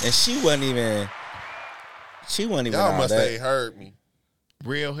 And she wasn't even Y'all all must that. have heard me.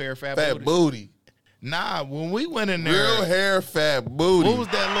 Real hair, fat Fat booty. booty. Nah, when we went in there, Real hair, fat booty. what was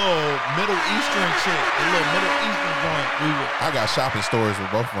that little Middle Eastern chick? The little Middle Eastern joint. I got shopping stories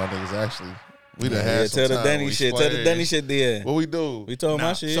with both of my niggas actually. We done Yeah, had some tell the time Denny we shit. Tell the splayed. Denny shit there. What we do? We told my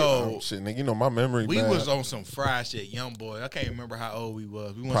Nah, shit. so- Shit, nigga, you know my memory. We bad. was on some fried shit, young boy. I can't remember how old we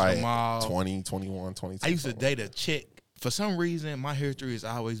was. We went to probably the mall. 20, 21, 22. I used to date a chick. For some reason, my history has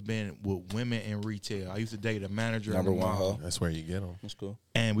always been with women in retail. I used to date a manager. Number in the one mall. hoe. That's where you get them. That's cool.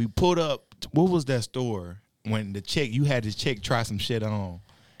 And we pulled up. What was that store? When the chick, you had this chick try some shit on.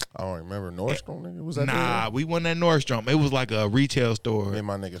 I don't remember Nordstrom. Nigga, was that? Nah, we went at Nordstrom. It was like a retail store. Me and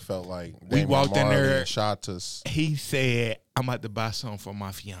my nigga felt like We Damon walked in Marley there- and shot us. He said, "I'm about to buy something for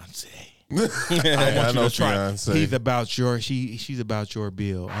my fiance. I I want you know to try. fiance. He's about your. She's about your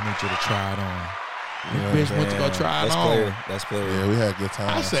bill. I need you to try it on. Bitch went to go try it That's on. clear. That's clear. Yeah, we had good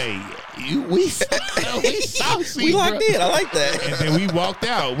I times. say, we saucy. We locked bro. in. I like that. And then we walked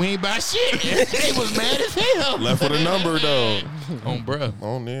out. We ain't buy shit. They was mad as hell. Left with a number though. On bruh.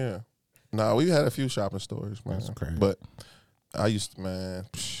 On there. Nah, we had a few shopping stores, man. That's crazy. But I used to, man.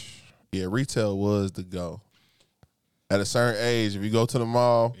 Yeah, retail was the go. At a certain age, if you go to the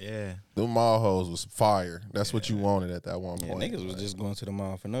mall, Yeah. them mall hoes was fire. That's what you wanted at that one Yeah, point. niggas was just going to the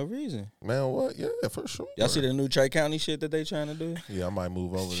mall for no reason. Man, what? Yeah, for sure. Y'all see the new Tri-County shit that they trying to do? Yeah, I might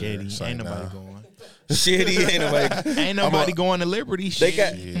move over there. Shitty. Say Ain't nobody nah. going. Shitty ain't nobody. Ain't nobody going to Liberty. They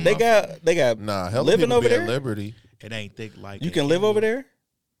Shit. got they got Nah, hell living people over be at there. Liberty. It ain't thick like You it. can live over there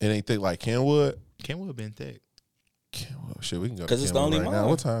It ain't thick like Kenwood. Kenwood been thick. Kenwood. Shit, we can go to 'Cause it's the Kenwood only right now. mall.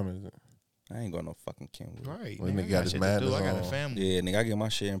 What time is it? I ain't going no fucking Kenwood. Right. Well, man, nigga I got his shit to do. madness I got a on. family. Yeah, nigga, I get my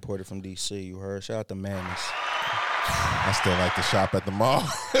shit imported from DC. You heard? Shout out to Madness. I still like to shop at the mall.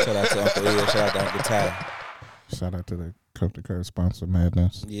 Shout out to Uncle Will. Shout out to Uncle Ty. Shout out to the Cup to Curve sponsor,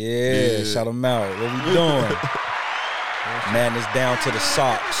 Madness. Yeah, shout them out. What we doing? Madness down to the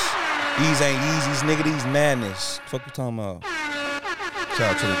socks. These ain't Yeezys, nigga. These Madness. Fuck you talking about?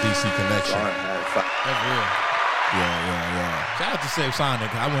 Shout out to the DC connection. That's real. Yeah. Shout out to Safe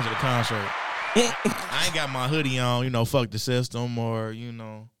Sonic. I went to the concert. I ain't got my hoodie on, fuck the system or,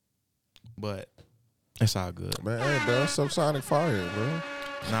 but it's all good. Man, hey, bro, Subsonic fire, bro.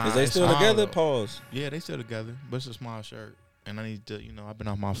 Nah, Is they it's still all together? though. Pause. Yeah, they still together, but it's a small shirt. And I need to, I've been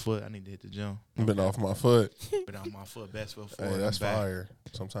off my foot. I need to hit the gym. Been off my foot. Been off my foot, best foot forward. Hey, that's and back. fire.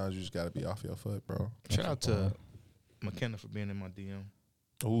 Sometimes you just got to be off your foot, bro. Shout out to McKenna for being in my DM.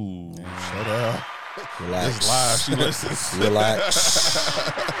 Ooh, shut up. Relax. It's live. She listens.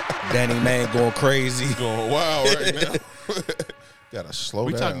 Relax. Danny Man going crazy. Going wild right now. Gotta slow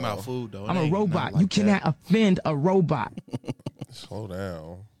We down. talking about food, though. It I'm a ain't robot. nothing You like cannot offend a robot. Slow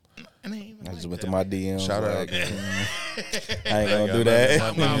down. that. It ain't even I just like went that. to my DMs. Shout out. like, I ain't gonna got do that.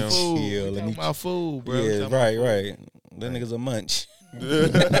 Talking about Damn. food. Yeah, We let talking me- about food, bro. We Yeah, talking right, about right. That nigga's a munch.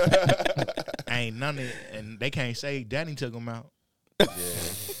 Ain't none of it, and they can't say Danny took them out. Oh,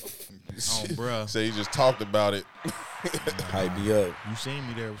 bruh. So you just talked about it. Hype me up. You seen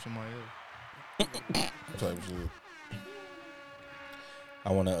me there with somebody else. Type of shit.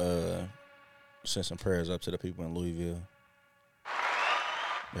 I want to send some prayers up to the people in Louisville.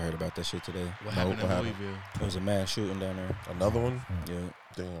 You heard about that shit today? What happened in what happened? Louisville? It was a mass shooting down there. Another one? Yeah.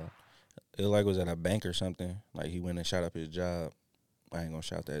 Damn. It like was at a bank or something. Like he went and shot up his job. I ain't gonna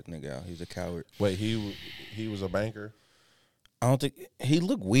shout that nigga out. He's a coward. Wait, he was a banker? I don't think he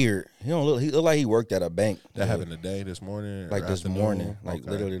looked weird. He looked like he worked at a bank. That happened today, this morning? Like or this afternoon? morning. Like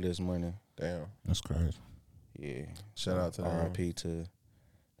Okay. literally this morning. Damn. That's crazy. Yeah. Shout out to them. R.I.P. to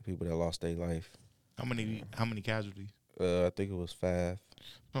the people that lost their life. How many casualties? I think it was 5.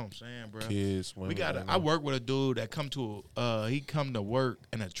 Know what I'm saying, bro. Kids, women. I work with a dude that come to work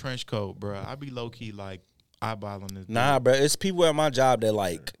in a trench coat, bro. I be low key like eyeballing this. Nah, dude. bro. It's people at my job that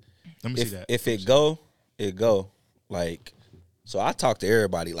like Let me see that. if it go, it go. Like, so I talk to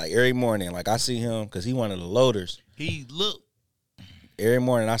everybody like every morning. Like I see him because he one of the loaders. He look. Every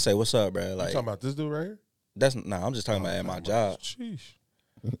morning I say, "What's up, bro?" You Like talking about this dude right here? I'm just talking about at my job. Sheesh.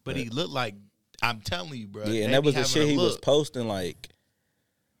 But he looked like, I'm telling you, bro. Yeah, they and that be was the having shit a he was look. posting. Like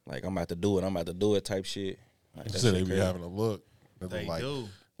I'm about to do it type shit. Like, that So they shit be crazy. having a look. They They look like, do.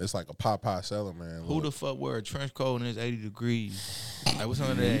 it's like a Popeye seller, man. Who the fuck wear a trench coat and it's 80 degrees? Like, what's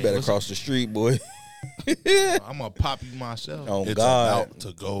under that? You better cross the street, boy. I'm gonna pop you myself. Oh It's God, about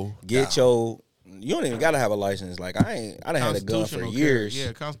to go. get your. You don't even gotta have a license. Like I done had a gun for Constitutional years. Carry.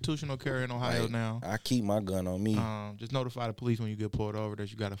 Yeah, constitutional carry in Ohio Like, now. I keep my gun on me. Just notify the police when you get pulled over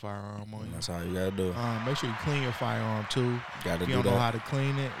that you got a firearm on you. That's all you gotta do. Make sure you clean your firearm too. Gotta If do you don't know how that. to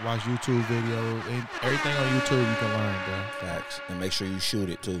clean it, watch YouTube videos. Everything on YouTube you can learn, bro. Facts. And make sure you shoot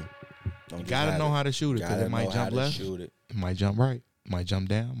it too. Don't You just gotta have know how to shoot it because Gotta it might know how jump to left, shoot it. it might jump right, might jump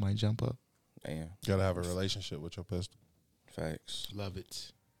down, might jump up. Damn. Gotta have a relationship with your pistol. Facts. Love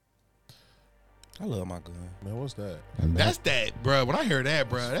it. I love my gun. Man, what's that? And That's that, bro. When I hear that,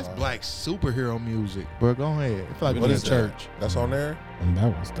 bro, that's black superhero music, bro. Go ahead. I feel like What we is in that? church. That's on there? and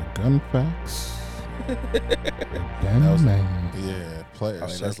that was the gun facts. Damn That was- man. Yeah. Play I like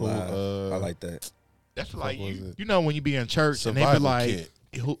that's circle. live. I like that. That's like was you, it? you know when you be in church and they be Survival like, kit.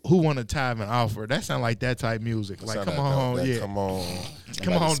 who want a tithe and offer? That sound like that type music. Like, Sound come like on, that, yeah, Come on.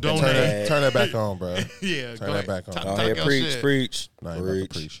 come on, spend Turn donate. that back on, bro. Yeah, Turn go that ahead. back on. Talk- Go talk ahead, your preach, shit. preach. No, I ain't about to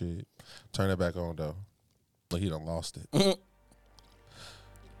preach shit. Turn that back on, though. Look, he done lost it.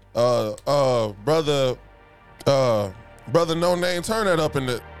 Brother No Name, turn that up in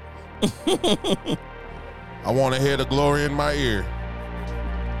the. I want to hear the glory in my ear.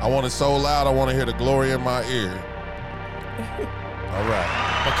 I want it so loud, I want to hear the glory in my ear. All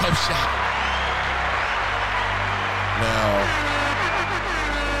right. But come shot. Now,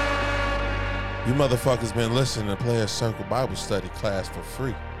 you motherfuckers been listening to Player Circle Bible Study class for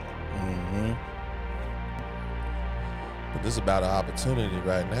free. Mm-hmm. But this is about an opportunity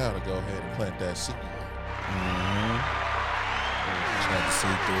right now to go ahead and plant that seed. Trying to see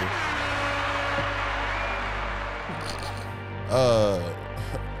through.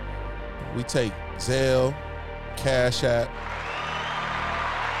 We take Zelle, Cash App,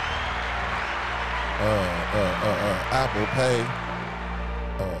 Apple Pay.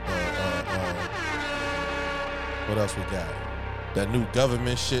 What else we got? That new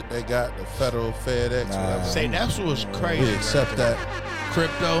government shit they got, the federal FedEx, whatever. Say that's what's crazy. We accept that.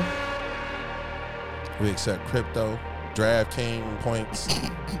 Crypto. We accept crypto, DraftKings points.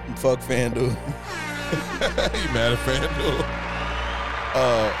 Fuck FanDuel. You mad at FanDuel?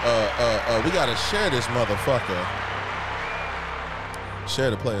 We gotta share this motherfucker.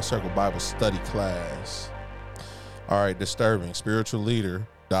 Share the Player Circle Bible Study class. All right, disturbing. Spiritual leader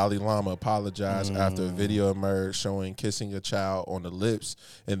Dalai Lama apologized after a video emerged showing kissing a child on the lips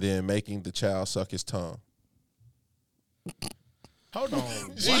and then making the child suck his tongue. Hold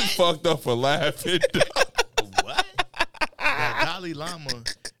on. She fucked up for laughing. What? That Dalai Lama,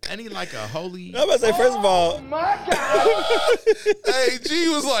 ain't he like a holy? I'm about to say, first of all, Hey, G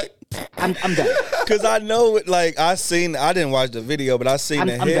was like, I'm done. because I know, like, I didn't watch the video, but I seen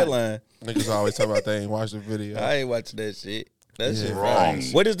the I'm headline. niggas always talk about they ain't watched the video. I ain't watching that shit. That shit wrong. wrong.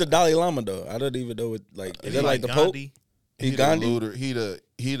 What is the Dalai Lama though? I don't even know what. Like, is that like the Pope? Gandhi? He Gandhi.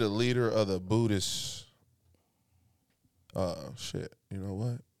 He the leader of the Buddhist. Shit. You know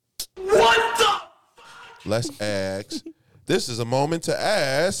what? What the? Let's ask. This is a moment to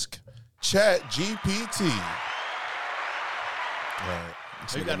ask Chat GPT. Right.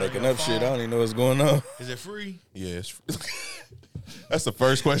 You I'm got making up shit. I don't even know what's going on. Is it free? Yes. That's the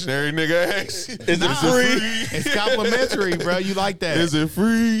first question every nigga asks. Is it free? It's complimentary, bro. You like that? Is it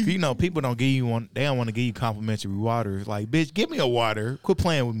free? You know, people don't give you one. They don't want to give you complimentary water. It's like, bitch, give me a water. Quit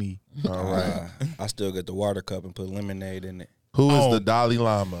playing with me. All right. I still get the water cup and put lemonade in it. Who is the Dalai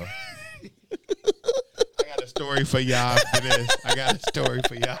Lama? I got a story for y'all for this. I got a story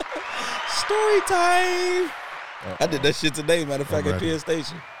for y'all. Story time. I did that shit today, matter of fact, at Penn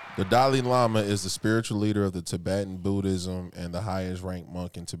Station. The Dalai Lama is the spiritual leader of the Tibetan Buddhism and the highest ranked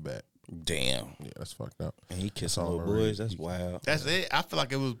monk in Tibet. Damn. Yeah, that's fucked up. And he kissing all little I'm reading. boys. That's wild. That's it. I feel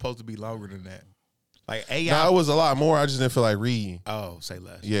like it was supposed to be longer than that. Like AI. No, it was a lot more. I just didn't feel like reading. Oh, say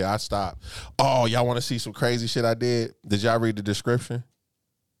less. Yeah, I stopped. Oh, y'all want to see some crazy shit I did? Did y'all read the description?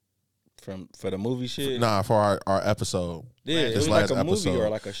 For the movie shit? Nah, for our episode. Yeah, it This was like last a movie episode. or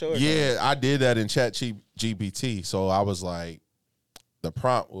like a show. Or Yeah, I did that in Chat GPT. So I was like, the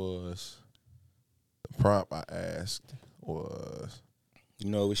prompt I asked was, You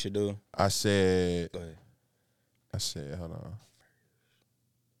know what we should do? I said, Go ahead. hold on.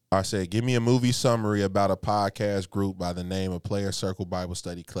 I said, give me a movie summary about a podcast group by the name of Player Circle Bible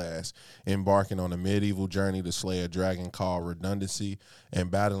Study Class, embarking on a medieval journey to slay a dragon called Redundancy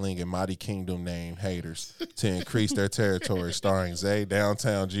and battling a mighty kingdom named Haters to increase their territory, starring Zay,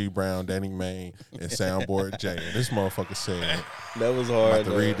 Downtown G Brown, Danny Main, and Soundboard J. And this motherfucker said, That was I'm hard.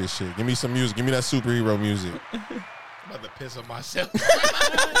 about to read this shit. Give me some music. Give me that superhero music. I'm about to piss on myself.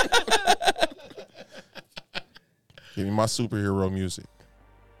 Give me my superhero music.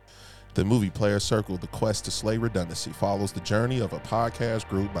 The movie Player Circle, The Quest to Slay Redundancy, follows the journey of a podcast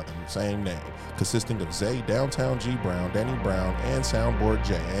group by the same name, consisting of Zay, Downtown G Brown, Danny Brown, and Soundboard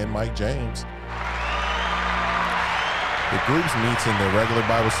J, and Mike James. The group meets in their regular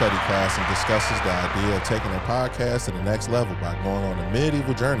Bible study class and discusses the idea of taking their podcast to the next level by going on a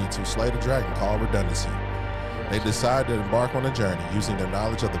medieval journey to slay the dragon called Redundancy. They decide to embark on a journey using their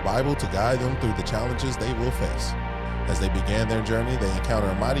knowledge of the Bible to guide them through the challenges they will face. As they began their journey, they encounter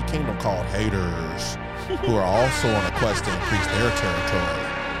a mighty kingdom called Haters, who are also on a quest to increase their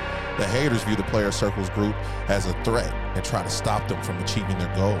territory. The Haters view the Player Circles group as a threat and try to stop them from achieving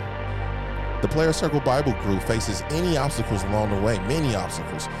their goal. The Player Circle Bible group faces any obstacles along the way, many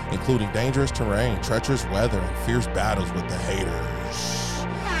obstacles, including dangerous terrain, treacherous weather, and fierce battles with the Haters.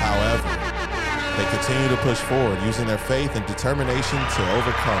 However, they continue to push forward, using their faith and determination to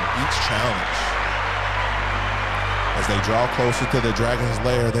overcome each challenge. As they draw closer to the dragon's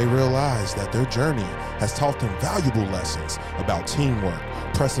lair, they realize that their journey has taught them valuable lessons about teamwork,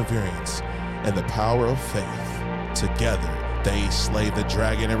 perseverance, and the power of faith. Together, they slay the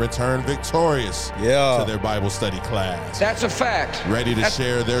dragon and return victorious to their Bible study class. That's a fact. Ready to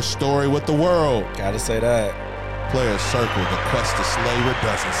share their story with the world. Gotta say that. Player Circle, The Quest to Slay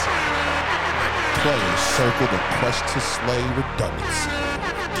Redundancy. Player Circle, The Quest to Slay Redundancy.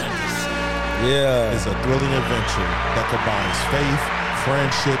 Yeah. Is a thrilling adventure that combines faith,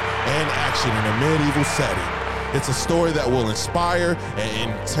 friendship, and action in a medieval setting. It's a story that will inspire and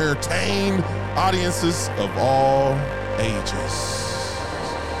entertain audiences of all ages.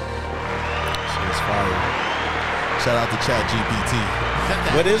 Shit's fire. Shout out to ChatGPT.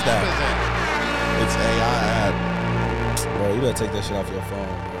 What is that? It's AI app. Bro, you better take that shit off your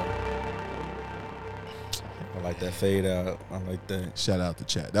phone, bro. I like that fade out. I like that. Shout out to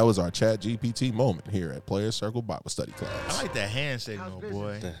Chat. That was our ChatGPT moment here at Player Circle Bible Study Class. I like that hand signal,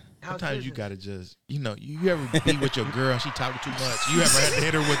 boy. Sometimes you gotta just, you ever be with your girl, she talking too much. You ever had to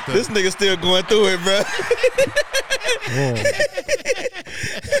hit her with the... This nigga still going through it, bro.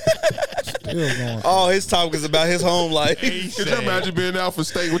 All his talk is about his home life. Could you imagine being out for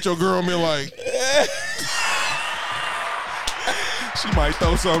steak with your girl and being like... She might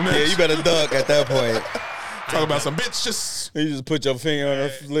throw something at Yeah, you better duck at that point. Talk about some bitch, just... You just put your finger on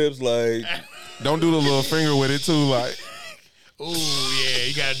her lips like... Don't do the little finger with it, too, like... Ooh, yeah,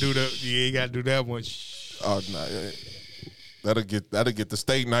 you gotta do that one. Oh, no. That'll get the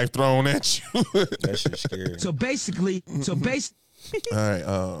steak knife thrown at you. That shit's scary. So basically, All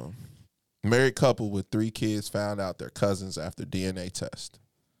right. Married couple with 3 kids found out they're cousins after DNA test.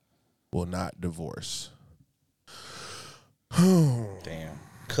 Will not divorce. Damn.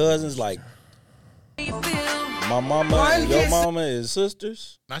 Cousins like my mama and your mama is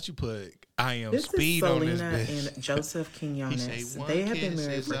sisters. Not you put I am This speed is on this Selena bitch. and Joseph Quinones. one They have been kiss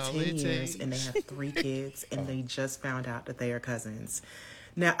married is for all 10 it years takes. and they have 3 kids and they just found out that they are cousins.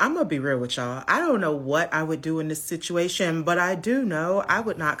 Now, I'm going to be real with y'all. I don't know what I would do in this situation, but I do know I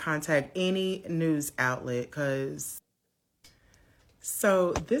would not contact any news outlet because...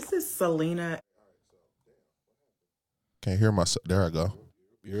 So, this is Selena. Can't hear myself. There I go.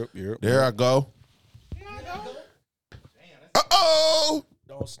 Yep. There I go. Uh-oh!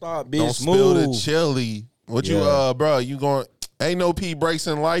 Don't stop, bitch. Don't spill the Move. chili. What you, Yeah. bro, you going, ain't no pee breaks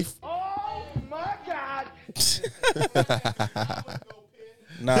in life? Oh my God!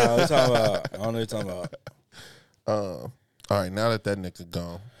 Nah, we're talking about. I don't know what you're talking about. All right, now that nigga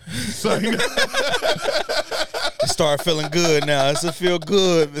gone. Start feeling good now. It's a feel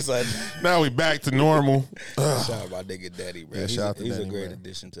good. It's like Now we back to normal. shout out my nigga Daddy, bro. Yeah, he's shout a, out to he's Daddy, a great man.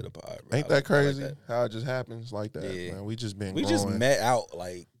 addition to the pod, bro. Ain't I that like crazy? that. How it just happens like that, Yeah. man. We just been We growing. just met out,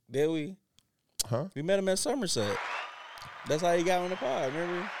 like, did we? Huh? We met him at Somerset. That's how he got on the pod,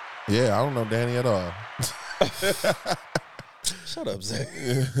 remember? Yeah, I don't know Danny at all. Shut up, Zach.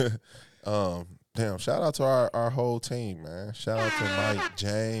 Damn, shout out to our whole team, man. Shout out to Mike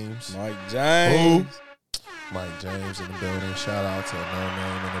James. Mike James. Mike James in the building. Shout out to No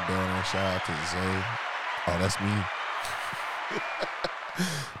Name in the building. Shout out to Zay. Oh, that's me.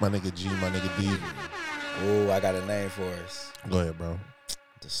 My nigga G, my nigga D. Oh, I got a name for us. Go ahead, bro.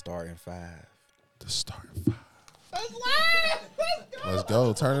 The Starting Five. The starting 5. Let's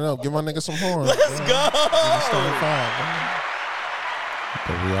go. Turn it up. Give my nigga some horn. Let's go. The starting 5, man.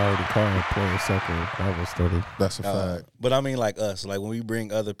 But we already called play a second Bible study. That's a fact. But I mean, like us, like when we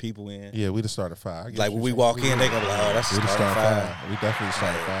bring other people in, Yeah, we the starting 5. I get like what when we you're walk in, they gonna be like, "Oh, that's saying. the We the Starting starting Five." 5. We definitely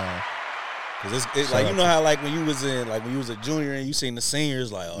starting 5. Cause it's like, you know how like when you was a junior and you seen the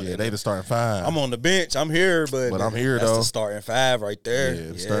seniors, like, oh Yeah, they the starting 5. I'm on the bench, I'm here, but I'm here, that's though. the Starting Five right there.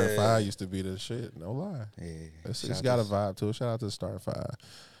 Yeah, the starting 5 used to be the shit. No lie. Yeah, It's got a vibe to it. Shout out to the starting 5.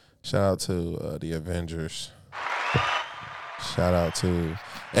 Shout out to the Avengers. Shout out to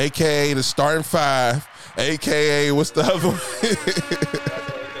AKA the starting 5. AKA what's the other one?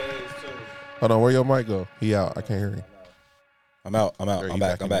 Hold on, where your mic go? He out. I can't hear him. I'm out. There, I'm you back.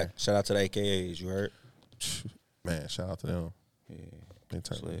 back I'm in back. there. Shout out to the AKAs. You heard? Man, shout out to them. Yeah. They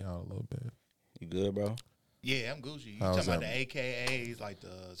turned me out a little bit. You good, bro? Yeah, I'm Gucci. You How's talking about that? the AKAs, like the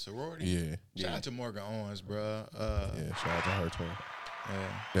sorority? Yeah. Shout out to Morgan Owens, bro. Yeah, shout out to her too. Yeah.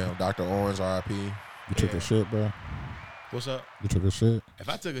 Damn, Dr. Orange, RIP. You took a shit, bro. What's up? You took a shit. If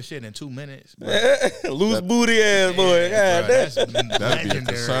I took a shit in 2 minutes, Loose booty ass boy. yeah, God, bro, that's That'd be a legendary.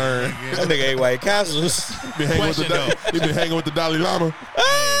 concern. that nigga ate White Castles. He been hanging with Question, he been hanging with the Dalai Lama.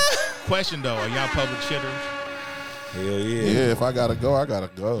 Question though, are y'all public shitters? Hell yeah. Yeah, if I gotta go, I gotta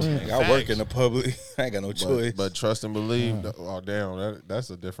go. Nigga, I work in the public. I ain't got no choice. But trust and believe. Oh damn, that's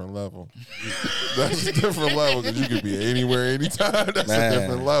a different level. That's a different level because you could be anywhere, anytime. That's Man. a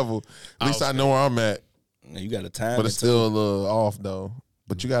different level. At least I know where I'm at. You got a time. But it's still a little off though.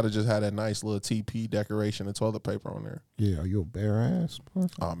 But you got to just have that nice little TP decoration and toilet paper on there. Yeah, are you a bare ass? Boy?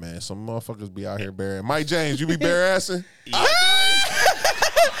 Oh man, some motherfuckers be out here bare. Mike James, you be bare assing?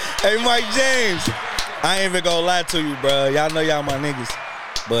 Hey, Mike James. I ain't even gonna lie to you, bro. Y'all know y'all my niggas.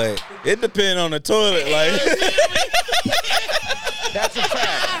 But it depends on the toilet. Like, That's a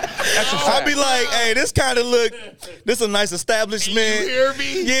fact. That's a I fact. be like, hey, this kind of look, this a nice establishment. You hear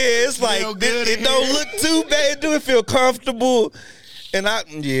me? Yeah, it's like, Feel good it in don't here. look too bad. It do it feel comfortable. And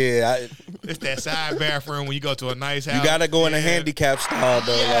It's that side bathroom when you go to a nice house. you gotta go in a Yeah. handicap style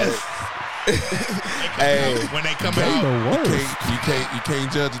though. Yes. Hey. When they come They out, the worst. You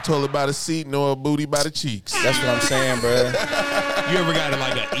can't judge a toilet by the seat nor a booty by the cheeks. That's what I'm saying, bro. you ever got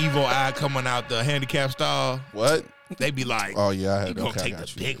like an evil eye coming out the handicap stall? What? They be like, Oh yeah, I you had gonna okay, I take got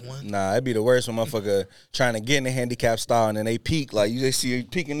the you. big one? Nah, it'd be the worst when motherfucker trying to get in the handicap style and then they peek. Like, you just see you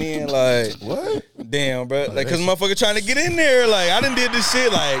peeking in, like, What? damn, bro. Like, cause motherfucker trying to get in there. Like, I done did this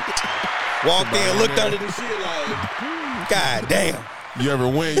shit, like, walked in, looked under the shit, like, god damn. You ever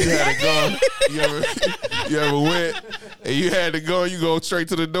went? You had to go. You ever went and you had to go? You go straight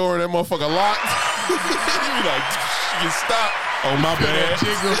to the door and that motherfucker locked. You be like, you stop. Oh my bad.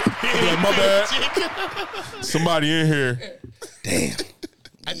 You be like, my bad. Somebody in here. Damn.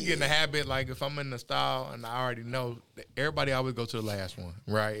 I just get in the habit, like, if I'm in the stall and I already know, that everybody always go to the last one,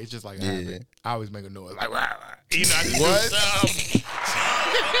 right? It's just like a habit. I always make a noise, like, rah, rah. You know, I just What?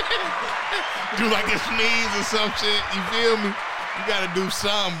 do like a sneeze or some shit. You feel me? You gotta do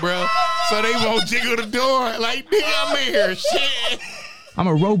something, bro. So they won't jiggle the door. Like, nigga, I'm in here. Shit. I'm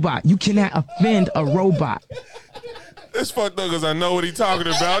a robot. You cannot offend a robot. It's fucked up because I know what he talking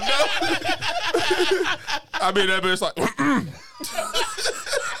about. I mean, that bitch like.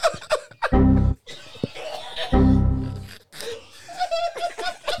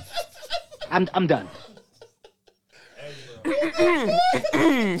 I'm done.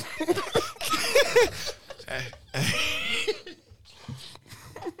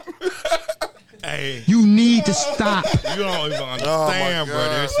 Hey, You need to stop. you don't even understand, bro.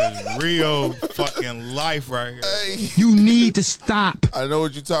 This is real fucking life right here. Hey, You need to stop. I know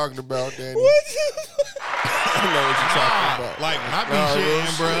what you're talking about, Danny. I know what you're talking about. Like, when I be real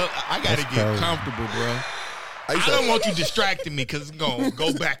shitting, bro, I gotta get comfortable, bro. I don't want you distracting me because it's gonna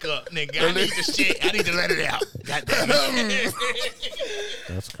go back up, nigga. I need to shit. I need to let it out. God damn it.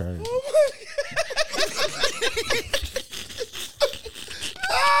 That's crazy.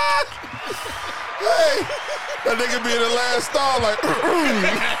 Hey, that nigga be in the last stall like.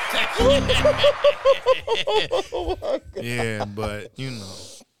 Yeah, but you know.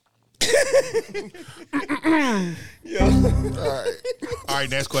 All right,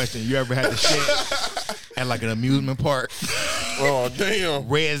 next question. You ever had to shit at like an amusement park? Oh damn!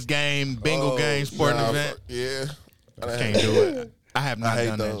 Reds game, bingo game, sporting event? Yeah, I can't do it. I have not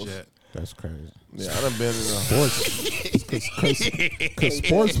done those. that yet. That's crazy. Yeah, I done been in Sports, because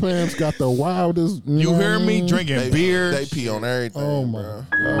sports fans got the wildest. You know hear what I me? mean? Drinking beer. They pee on everything. Oh my bro.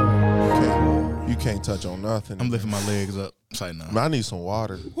 god! You can't touch on nothing. I'm lifting my legs up. It's like, no. Man, I need some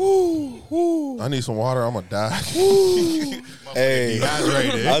water. I need some water. I'm gonna die. Hey,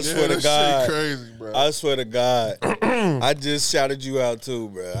 Dehydrated. I swear to that God. shit crazy, bro. I swear to God. I just shouted you out too,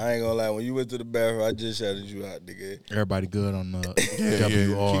 bro. I ain't gonna lie. When you went to the bathroom, I just shouted you out, nigga. Everybody good on the Yeah,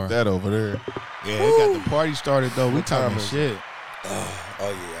 WR. keep that over there. Yeah, we got the party started though. We What time talking is shit. Oh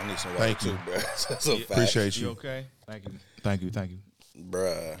yeah, I need some water Thank too, you. bro. That's a fact. Appreciate You you. okay? Thank you. Thank you. Thank you.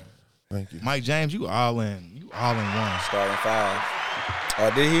 Bruh. Thank you. Mike James, you all in. You all in one. Starting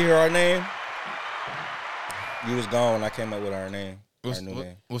 5. Did he hear our name? You was gone when I came up with our name. Our new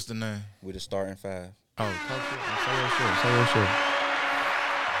name. What's the name? We the starting 5. Oh, talk shit. Say your shit. Say your shit.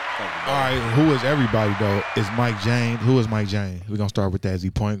 Thank you, All right, who is everybody though? Is Mike James? Who is Mike James? We're gonna start with that. Is he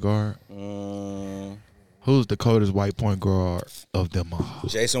point guard? Who's the coldest white point guard of them all?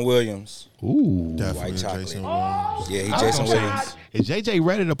 Jason Williams. Ooh. Definitely White chocolate. Jason Williams. Yeah, he I was Jason gonna say, Williams. Is JJ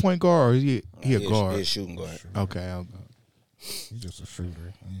ready to point guard or is he a He guard? a shooting guard. Okay. I'll go. He's just a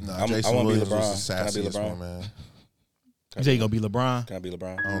shooter. Nah, I Jason wanna be Williams was LeBron. the Can I be sassiest LeBron? one, man. You say you gonna be LeBron? Can I be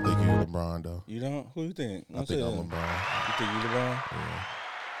LeBron? I don't think you're LeBron though. You don't? Who you think? I think I'm LeBron. You think you LeBron?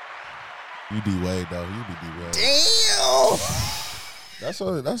 You D Wade though. You be D Wade. Damn. That's a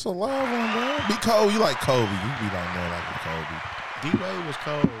live one, bro. Be cold. You like Kobe. You be like more like a Kobe. D-Wade was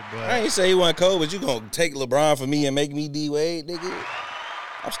cold, but I ain't say he wasn't cold, but you gonna take LeBron from me and make me D Wade, nigga?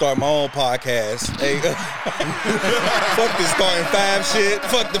 I'm starting my own podcast. Hey, fuck this starting 5 shit.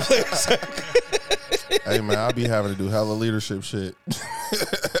 Fuck the players. Hey man, I be having to do hella leadership shit.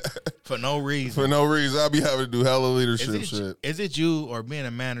 for no reason. For no reason, I be having to do hella leadership shit. Is it you or being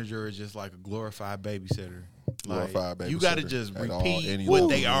a manager is just like a glorified babysitter? Like, Glorified you got to babysitter just at all, repeat any what level,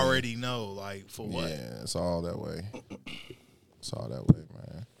 they man. already know. Like, for what? Yeah, it's all that way. It's all that way,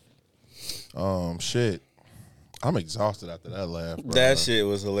 man. Shit. I'm exhausted after that laugh, bro. That shit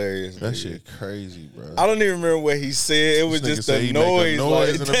was hilarious. That nigga. shit crazy, bro. I don't even remember what he said. It was This nigga just say a he make noise. a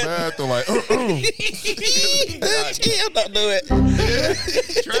noise like, in the bathroom, like. I'm not doing it.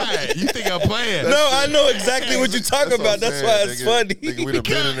 Try it. You think I'm playing? No, I know exactly what you're talking about. That's why it's funny. Nigga, we'd have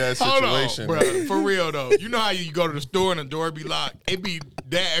been in that situation. Hold on, bro. For real though, you know how you go to the store and the door be locked? It be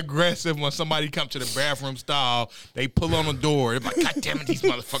that aggressive when somebody come to the bathroom stall. They pull on the door. They're like, God damn it, these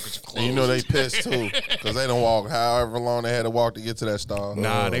motherfuckers are closed. And you know they pissed too, because they don't walk however long they had to walk to get to that stall.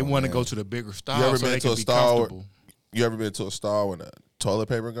 Nah, they want to go to the bigger stall You ever so been they to can a be stall? comfortable. You ever been to a stall when the toilet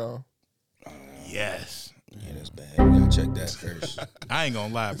paper gone? Yes. Yeah, that's bad. We gotta check that first. I ain't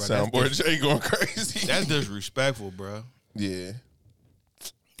gonna lie, bro. Soundboard Jay going crazy. That's disrespectful, bro. Yeah.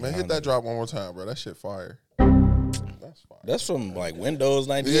 Man, hit that drop one more time, bro. That shit fire. That's fire. That's from like Windows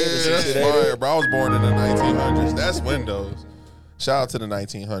 98 Yeah, or some that's shit. ain't fire, it? bro. I was born in the 1900s. That's Windows. Shout out to the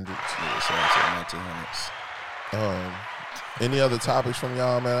 1900s. Yeah, shout out to the 1900s. Any other topics from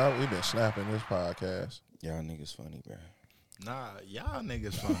y'all, man? We've been snapping this podcast. Y'all niggas funny, bro. Nah, y'all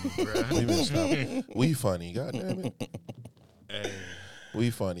niggas funny, bro. We been snapping. We funny, goddamn it. Hey. We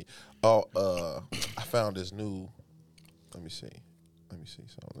funny. Oh, I found this new. Let me see. Let me see.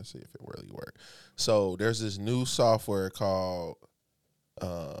 So let's see if it really works. So there's this new software called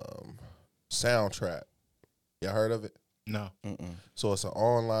Soundtrap. Y'all heard of it? No. So it's an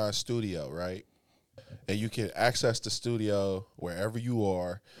online studio, right? And you can access the studio wherever you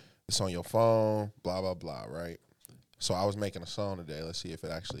are. It's on your phone, blah, blah, blah, right? So I was making a song today. Let's see if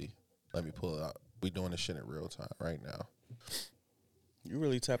it actually, let me pull it up. We doing this shit in real time right now. You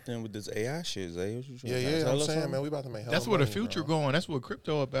really tapped in with this AI shit, Zay. What you trying to Yeah, tell I'm us saying, something? man, we about to make hella That's where the money, future bro. going. That's what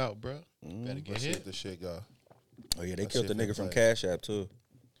crypto about, bro. Better get Let's see hit. if this shit go. Oh, yeah, they Let's killed see the if nigga it from play. Cash App, too.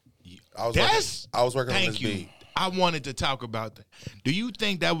 I was working on this Thank you. beat. I wanted to talk about that. Do you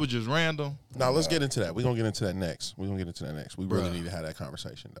think that was just random? Now let's get into that. We're gonna get into that next. We really need to have that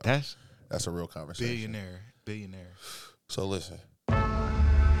conversation though. That's a real conversation. Billionaire. So listen. So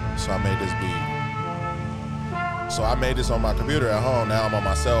I made this beat. So I made this on my computer at home. Now I'm on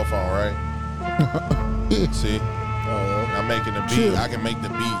my cell phone, right? See? I'm making the beat. I can make the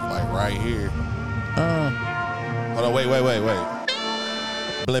beat like right here. Hold on, wait.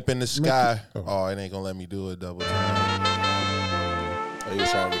 Blimp in the sky. Oh, it ain't gonna let me do it double time. Oh, you was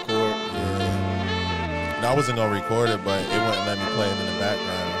trying to record? Yeah. No, I wasn't gonna record it, but it wouldn't let me play it in the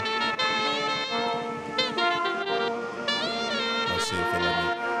background. Let's see if it let me.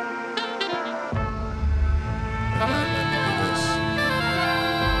 It might let me do this.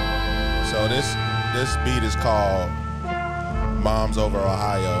 So this beat is called "Moms Over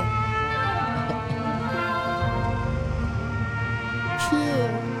Ohio."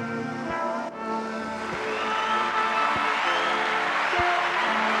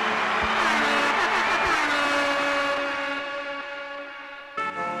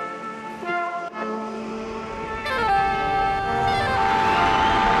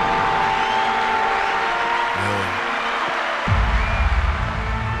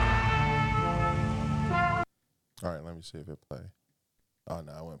 All right, let me see if it play. Oh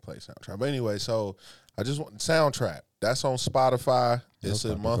no, I wouldn't play Soundtrap. But anyway, so I just want Soundtrap. That's on Spotify. It's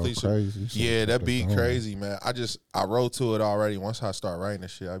a monthly. Yeah, that be crazy, man. I wrote to it already. Once I start writing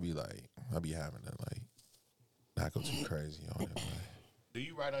this shit, I be having to like not go too crazy on it. Man. Do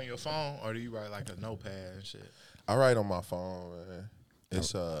you write on your phone or do you write like a notepad and shit? I write on my phone, man.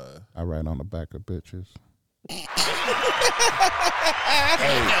 It's I write on the back of bitches. Hey,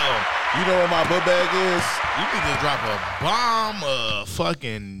 you know what my book bag is? You can just drop a bomb, a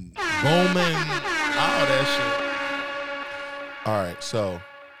fucking booming, all that shit. All right, so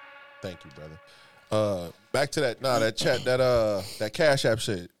thank you, brother. Back to that Cash App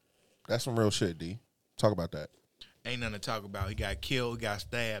shit. That's some real shit, D. Talk about that. Ain't nothing to talk about. He got killed. He got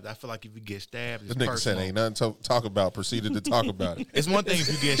stabbed. I feel like if you get stabbed, it's This nigga personal. said ain't nothing to talk about. Proceeded to talk about it. It's one thing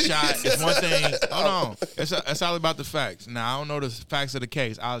if you get shot. It's one thing. Hold on. It's all about the facts. Now, I don't know the facts of the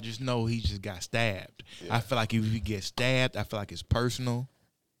case. I'll just know he just got stabbed. Yeah. I feel like if you get stabbed, I feel like it's personal,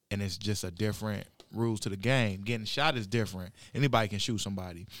 and it's just a different rules to the game. Getting shot is different. Anybody can shoot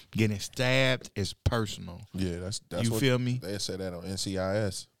somebody. Getting stabbed is personal. Yeah, that's you feel me? They said that on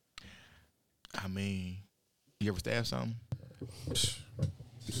NCIS. I mean, you ever stab something?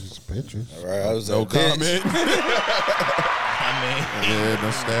 Just pictures. All right, I was no comment. I mean, no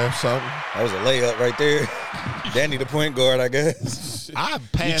stab something. That was a layup right there. Danny, the point guard, I guess. I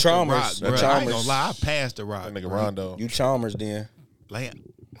passed the rock, bro. I ain't gonna lie. I passed the rock. That nigga Rondo. You Chalmers, then.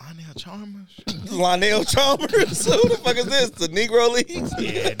 Lionel Chalmers? Lionel Chalmers? Who the fuck is this? The Negro Leagues?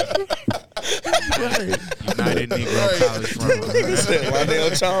 Yeah. United Negro College from Lionel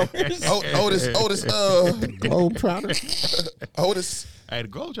Chalmers. Otis, Globetrotter. Otis. Hey, the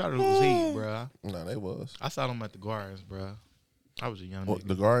Globetrotters was heat, bro. No, they was. I saw them at the Gardens, bro. I was a young nigga.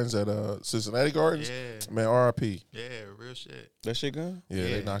 The Gardens at Cincinnati Gardens? Yeah. Man, R.I.P. Yeah, real shit. That shit gone? Yeah,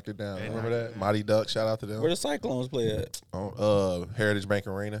 they knocked it down. Remember that? Mighty Duck, shout out to them. Where the Cyclones play at? On Heritage Bank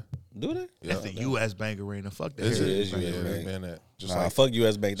Arena. Do they? That's the U.S. Bank Arena. Fuck that. Is it? Heritage Yeah, Bank they Arena. been that. Just Nah, fuck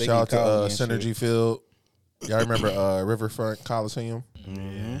U.S. Bank. They shout keep out to calling me and Synergy shit. Field. Y'all remember Riverfront Coliseum?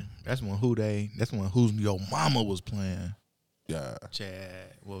 Mm-hmm. That's when who's your mama was playing. Yeah.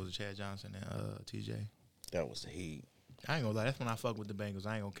 What was it, Chad Johnson and TJ? That was the heat. I ain't gonna lie, that's when I fuck with the Bengals.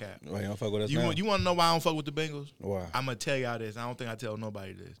 I ain't gonna cap. Why you don't fuck with us You now? want to know why I don't fuck with the Bengals? Why? I'm gonna tell y'all this. I don't think I tell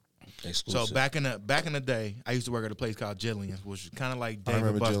nobody this. Exclusive. So back in the day, I used to work at a place called Jillian's, which is kind of like I Dave and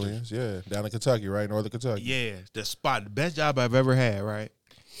remember Buster's. Jillian's. Yeah. Down in Kentucky, right? Northern Kentucky. Yeah, the best job I've ever had. Right,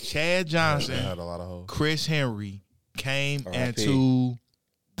 Chad Johnson, They had a lot of hoes. Chris Henry came R.I.P. into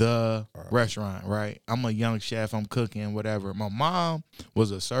the restaurant. Right, I'm a young chef. I'm cooking, whatever. My mom was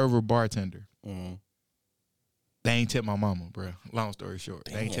a server bartender. Mm-hmm. They ain't tip my mama, bro. Long story short,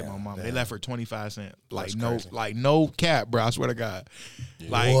 they ain't tip my mama. They left her 25 cents. Like no cap, bro. I swear to God.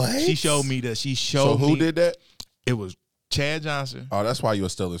 Yeah. Like What? she showed me that. She showed me. So who did that? It was Chad Johnson. Oh, that's why you're a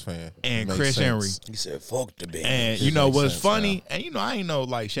Steelers fan. And Makes Chris sense. Henry. He said, "Fuck the Bengals." And It you know makes what's sense funny? And you know I ain't know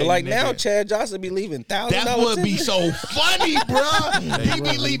like shady But like nigga. now, Chad Johnson be leaving $1,000. That would be so funny, bro. He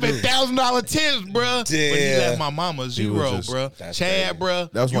be leaving $1,000 tips, bro. But he left my mama zero, bro. That's Chad, crazy. bro.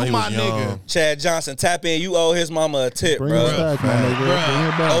 That was when you he my was nigga. young. Chad Johnson, tap in. You owe his mama a tip, Bring bro. it back, my nigga. Bring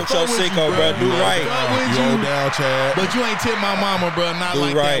it back. Ocho Fuck with you, Cinco, bro. Do Fuck right. with You you. hold down, Chad. But you ain't tip my mama, bro. Not Do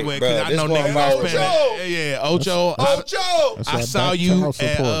like right, that way. bro. Cause I This know going niggas viral. gonna spend it. Yeah, Ocho. Ocho! That's I that saw back you child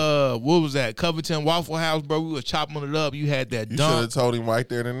at support. what was that? Covington Waffle House, bro. We was chopping it up. You had that You should have dunk. told him right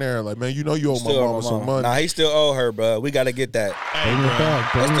there and there, like, man, you know you owe my Still owe mama my some mama. money. Nah, he still owe her, bro. We got to get that. Hey, Bring it bro.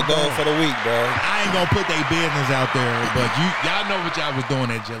 back. Bring That's the it goal back. for the week, bro. I ain't gonna put their business out there, but y'all know what y'all was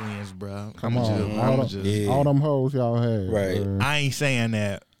doing at Jillian's, bro. Come on. Yeah. All them hoes y'all had. Right. bro. I ain't saying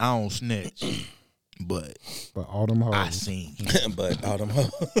that I don't snitch, but But all them hoes. I seen. But all them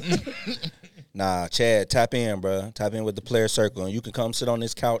hoes. Nah, Chad, tap in, bro. Tap in with the player circle, and you can come sit on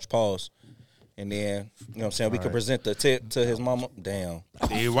this couch, pause, and then you know what I'm saying. We can present the tip to his mama. Damn.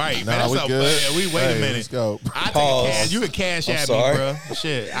 Yeah, right. Nah, man, that's we up, good. man. Wait Hey, a minute. let's go. I take Pause. cash. You can cash I'm at sorry. me, bro.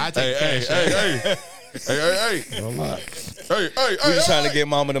 Shit, I take Hey, cash. at me. hey. We just trying to get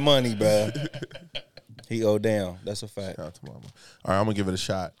mama the money, bro. He owe down. That's a fact. Shout out to mama. All right, I'm gonna give it a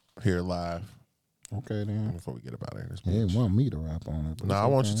shot here live Okay, then. before we get up out of here. He didn't want me to rap on it. but No, it's I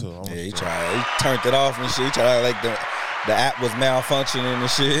want okay. you to. I want Yeah, you he to. tried. He turned it off and shit. He tried like the app was malfunctioning and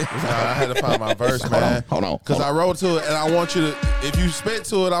shit. Nah, I had to find my verse, man. Hold on. Because I wrote to it, and I want you to. If you spit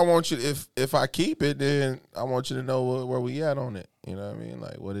to it, I want you. If I keep it, then I want you to know where we at on it. You know what I mean?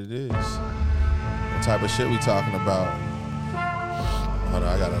 Like what it is, what type of shit we talking about. Hold on,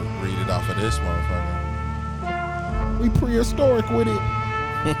 I gotta read it off of this motherfucker. We prehistoric with it.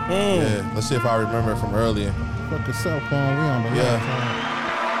 Yeah, let's see if I remember it from earlier. Fucking cell phone. We on the Yeah.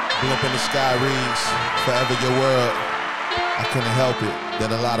 left. Blimp in the sky reads, forever your world. I couldn't help it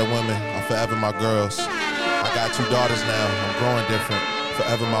that a lot of women are forever my girls. I got 2 daughters now, I'm growing different,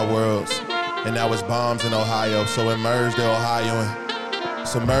 forever my worlds. And now it's bombs in Ohio, so immerse the Ohioan.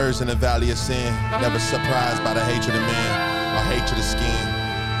 Submerged in the valley of sin, never surprised by the hatred of men, or hatred of skin.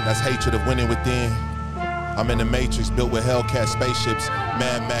 That's hatred of winning within. I'm in the Matrix, built with Hellcat spaceships,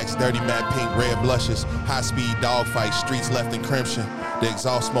 Mad Max, dirty Mad Pink, red blushes, high-speed dogfights, streets left in crimson, the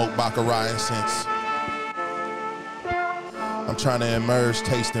exhaust smoke, Baccarat incense. I'm trying to emerge,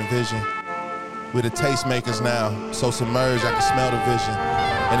 taste and vision. We're the tastemakers now, so submerged I can smell the vision.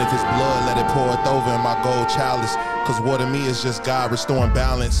 And if it's blood, let it pour it over in my gold chalice, cause water me is just God restoring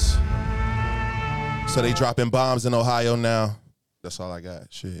balance. So they dropping bombs in Ohio now. That's all I got,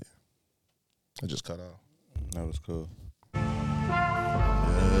 shit. I just cut off. That was cool.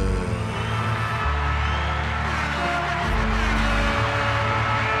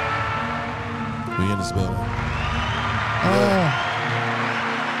 We in this building.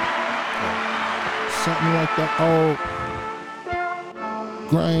 Something like the old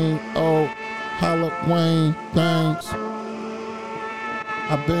grain, old Halloween things.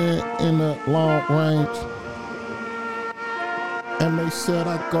 I've been in the long range. And they said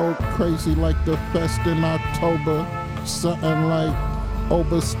I go crazy like the fest in October. Something like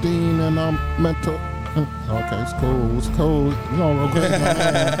Oberstein and I'm mental. Okay, it's cool. It's cool. You gonna go crazy on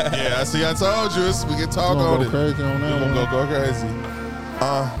that one. Yeah, I see. I told you. We can talk You on gonna it. go crazy on We that gonna one. go crazy.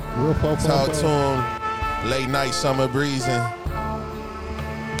 Real fo- Talk to him. Late night summer breezing.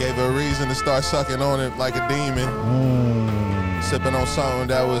 Gave her a reason to start sucking on it like a demon. Sipping on something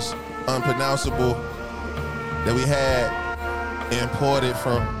that was unpronounceable that we had imported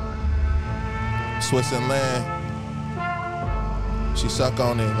from Switzerland. She suck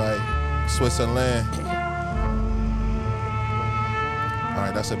on it like Switzerland. All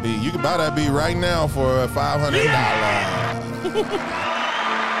right, that's a beat. You can buy that beat right now for $500. You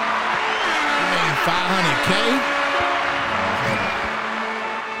made $500K?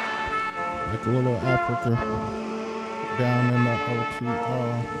 Like a little Africa down in the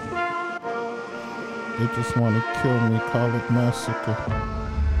OTR. They just want to kill me, call it massacre.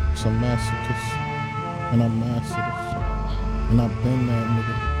 It's a masochist, and I'm masochist. And I've been that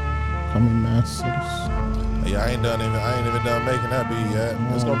nigga. Call me masochist. Yeah, I ain't even done making that beat yet.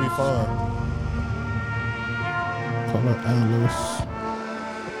 It's gonna be fun. Call it Alice.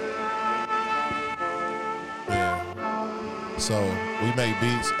 Yeah. So we make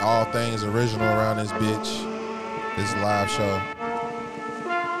beats, all things original around this bitch. This live show.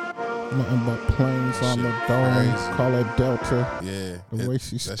 Nothing but planes on the Shit dome. crazy. Call it Delta. Yeah. The way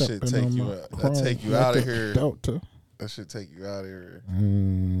she that stepping shit take on you my out. That chrome take you like out of a here. Delta. That should take you out of here.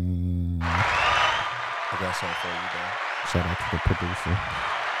 Mm. I got something for you, though. Shout out to the producer.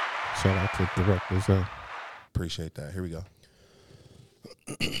 Shout out to director Zay. Appreciate that. Here we go.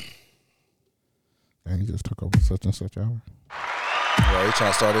 And he just took over such and such hour. Bro, he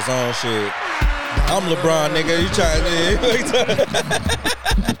trying to start his own shit. I'm LeBron, nigga. You trying to...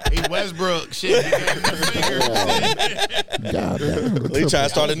 He Westbrook shit. He trying to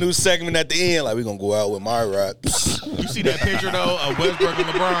start a new segment at the end. Like, we gonna go out with my rock. You see that picture, though, of Westbrook and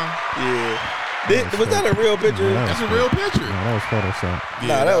LeBron? Yeah. Was that a real picture? That's a real picture. No, that was Photoshop.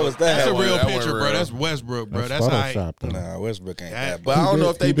 Nah, That's a real that picture, wasn't bro. real. That's Westbrook, bro. That's That's Photoshop. Though. Nah, Westbrook ain't that. But I don't know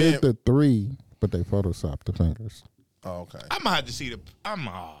if they He been. did the 3, but they photoshopped the fingers. Oh, okay. I might have to see the.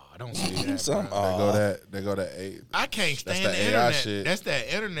 Don't say that. They go that 8. I can't stand That's the that AI internet. shit. That's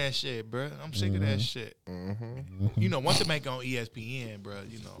that internet shit, bro. I'm sick of that shit. You know, once it make on ESPN, bro,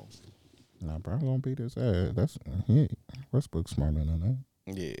 you know. Nah, bro, I'm gonna beat his ass. Westbrook smarter than that.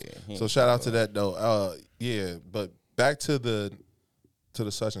 Yeah. So shout out to that though. Yeah, but back to the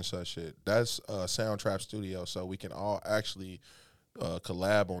such and such shit. That's Soundtrap Studio, so we can all actually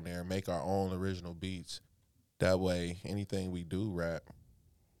collab on there and make our own original beats. That way, anything we do rap,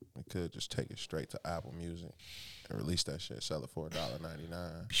 we could just take it straight to Apple Music and release that shit. Sell it for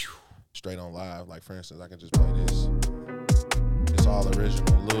 $1.99 straight on live. Like for instance, I can just play this. It's all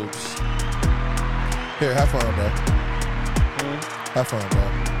original loops. Here, have fun, bro. Have fun,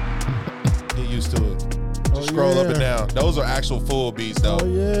 bro. Get used to it. Just scroll up and down. Those are actual full beats, though. Oh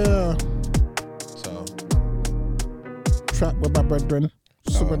yeah. So Trap with my brethren.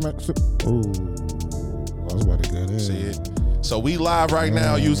 Superman. Ooh, that was about to get in. see it. So we live right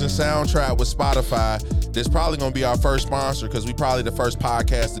now using Soundtrap with Spotify. This probably gonna be our first sponsor because we probably the first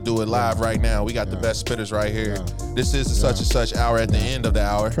podcast to do it live right now. We got the best spitters right here. This is the such and such hour at the end of the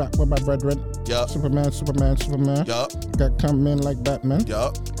hour. Trap with my brethren. Yup. Superman. Yup. Got come in like Batman.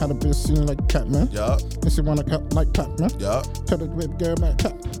 Yup. Had a bitch scene like Catman. Yup. And she wanna cut like Catman. Yup. Tell the whip girl like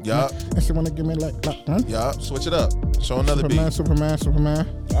Cat. Yup. And she wanna give me like Batman. Yup. Switch it up. Show another beat. Superman.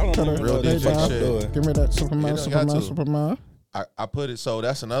 I don't Tell even her, know Real what the DJ fuck I'm shit. doing. give me that Superman. You don't got to. Superman. I put it so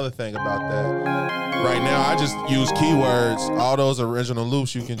that's another thing about that. Right now, I just use keywords. All those original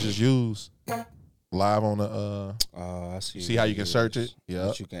loops you can just use live on the. I see. See how you can search it? Yeah.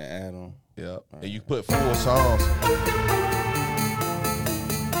 That you can add on. Yep. And you put full songs.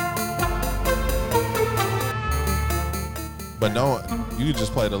 But don't you can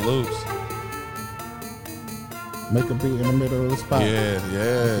just play the loops. Make a beat in the middle of the spot. Yeah.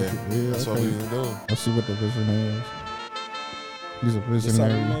 That's what okay. we can do. Let's see what the vision is. He's a This something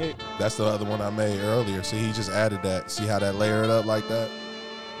you visionary. made? That's the other one I made earlier. See, he just added that. See how that layered up like that?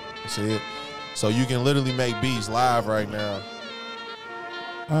 See it? So you can literally make beats live right now.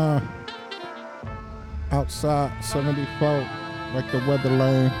 Outside 74, like the weather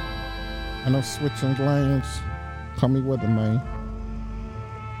lane. I know switching lanes. Call me weatherman.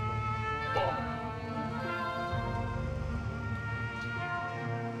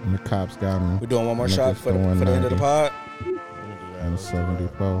 And the cops got me. We doing one more Niggas shot for the throwing end of the 90. pod? And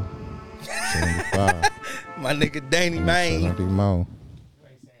 74. 75. My nigga Danny, man. 70 more.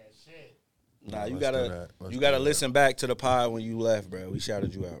 Nah, you Let's do gotta that. Let's you do gotta that. listen back to the pod when you left, bro. We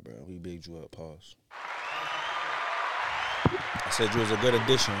shouted you out, bro. We bigged you up. Pause. I said you was a good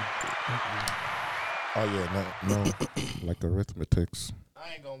addition. Oh yeah, no. Like arithmetics.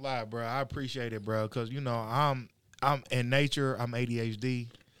 I ain't gonna lie, bro. I appreciate it, bro, because you know I'm in nature. I'm ADHD,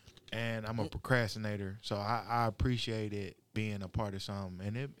 and I'm a procrastinator. So I appreciate it being a part of something.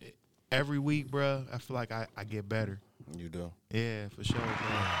 And it every week, bro, I feel like I get better. You do. Yeah, for sure,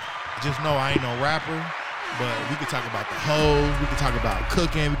 bro. Just know I ain't no rapper, but we could talk about the hoes. We could talk about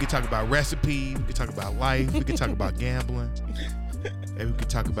cooking. We could talk about recipes. We could talk about life. We could talk about gambling. And we could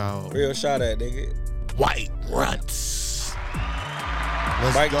talk about Real shot at, nigga. white runts.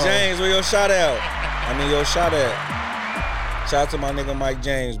 Let's Mike go. James, where your shot at? I mean, your shot at. Shout out to my nigga Mike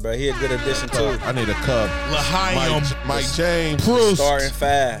James, bro. He a good addition too. I need a cup. L'Chaim Mike James. Proust. Starting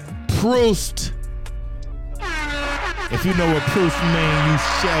five. Proust. If you know what Proust mean,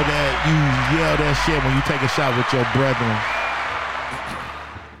 you yell that shit when you take a shot with your brethren.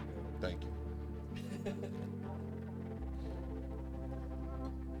 Thank you.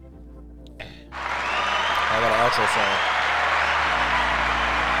 I got an outro song.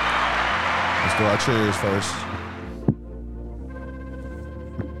 Let's do our cheers first.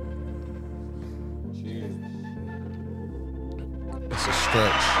 It's a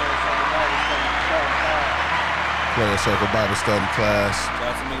stretch. Player Circle Bible Study class. Shout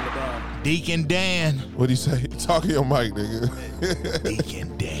out to me, LeBron. Deacon Dan. What do you say? Talk to your mic, nigga.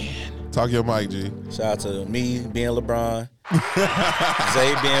 Deacon Dan. Talk to your mic, G. Shout out to me being LeBron.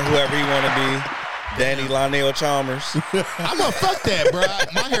 Zay being whoever he want to be. Danny Lionel Chalmers. I'm gonna fuck that, bro.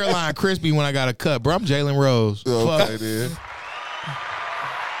 My hairline crispy when I got a cut, bro. I'm Jalen Rose. Okay, then.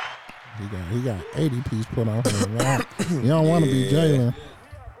 He got 80 piece put on him. You don't want to be Jalen.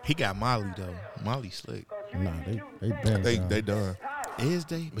 He got Molly though. Molly slick. Nah, they done. Is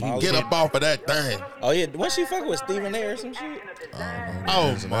they? Get up off of that thing. Oh yeah, was she fucking with Stephen A or some shit?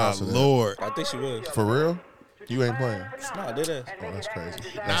 Oh my Lord. I think she was. For real? You ain't playing. Nah, did it? Oh, that's crazy.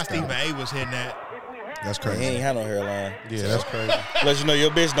 Now Stephen A was hitting that. That's He crazy. ain't had no hairline. Yeah, that's crazy. Let you know your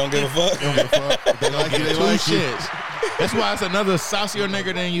bitch don't give a fuck. Don't give a fuck. They like you. They Two like you. shits. That's why it's another saucier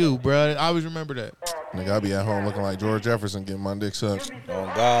nigga than you, bro. I always remember that. Nigga, I be at home looking like George Jefferson getting my dick sucked.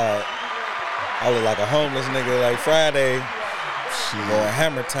 Oh God, I look like a homeless nigga like Friday. Going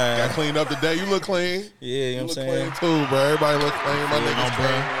hammer time. Got cleaned up today. You look clean. Yeah, you know what I'm saying? Clean too, bro. Everybody look clean. My niggas bro.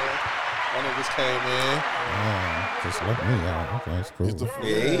 came in. My niggas came in. just let me out. Okay, it's cool.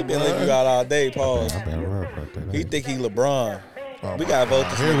 Yeah, he been letting you out all day, Pause. I better worry about that. He think he LeBron. Oh We my gotta vote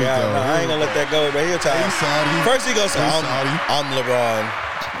God. this Here we nigga out. go. Nah, I ain't gonna let that go, but he'll try. He's Saudi. First he gonna say, He's Saudi. I'm LeBron.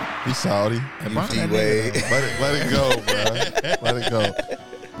 He's Saudi. Wade. Let it go, bro. Let it go.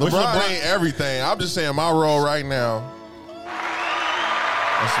 LeBron ain't everything. I'm just saying my role right now.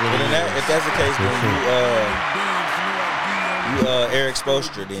 That's what But it in is. if that's the case, then you Eric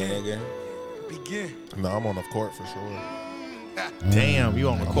Spoelstra, then nigga. No, I'm on the court for sure. Damn, you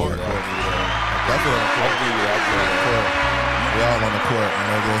on the court. Definitely on the court. We all on the court,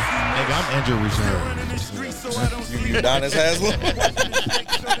 nigga. Nigga, I'm injury reserve. You Udonis Haslam?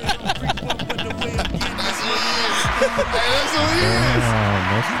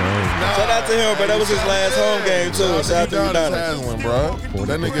 That's crazy. Shout out to him, but that was his last home game too. Shout out to Udonis Udonis. Haslam, bro.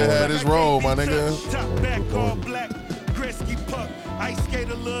 That nigga had his role, my nigga.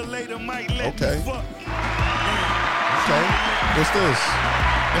 Okay. What's this?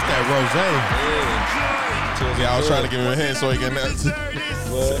 That's that rose. Yeah, I was trying to give him a hint so he can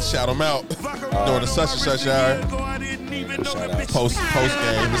shout him out during the such and such hour. Post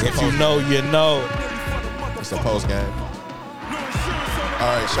game. If you know, you know. It's a post game. All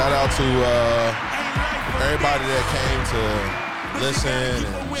right, shout out to everybody that came to listen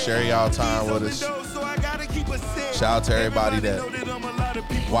and share y'all time with us. Shout out to everybody that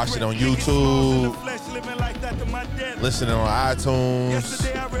watched it on YouTube, listening on iTunes,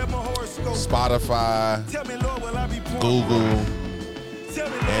 Spotify, Google,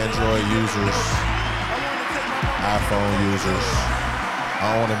 Android users, iPhone users. I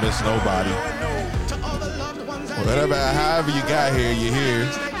don't want to miss nobody. Whatever, however you got here, you're here.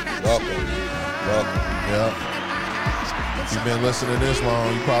 Welcome. Yep. If you've been listening this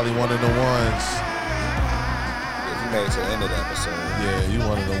long, you probably one of the ones. If you made it to the end of the episode. Yeah, you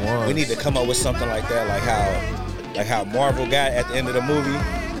one of the ones. We need to come up with something like that, like how Marvel got at the end of the movie.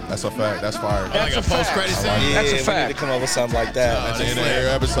 That's a fact. That's fire. Like a post-credit scene. Yeah, That's a we fact. need to come up with something like that. At the end of every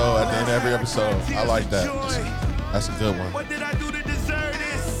episode. At the end of every episode. I like that. That's a good one. What did I do to deserve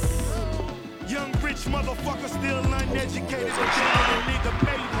this? Young rich motherfucker still uneducated.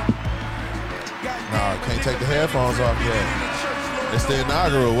 Nah, can't take the headphones off yet. It's the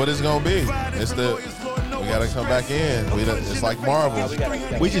inaugural. What is it gonna be? We gotta come back in. It's like Marvel.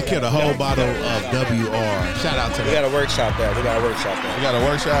 We just killed a whole bottle of WR. Shout out to We that. gotta workshop that. We got a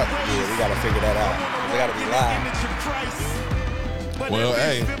workshop. Yeah, we gotta figure that out. We gotta be live. Well,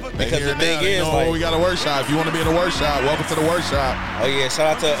 hey, Because the thing is, like, we got a workshop. If you want to be in the workshop, welcome to the workshop. Oh yeah,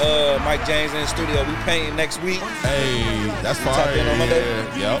 shout out to Mike James in the studio. We painting next week. Hey, that's fire. Tap in on Monday.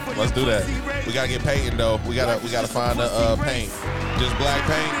 Yep, let's do that. We gotta get painting though. We gotta find the paint. Just black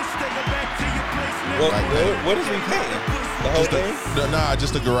paint. What is we painting? The whole thing?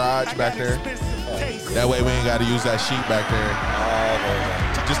 Just the garage back there. That way we ain't gotta use that sheet back there.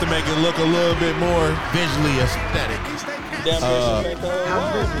 Just to make it look a little bit more Visually aesthetic.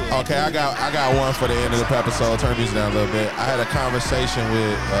 Okay, I got one for the end of the episode. Turn music down a little bit. I had a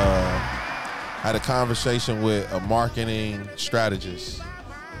conversation with a marketing strategist.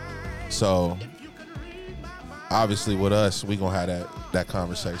 So obviously with us, we gonna have that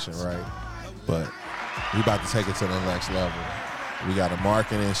conversation, right? But we about to take it to the next level. We got a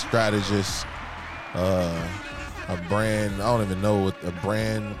marketing strategist, a brand. I don't even know what a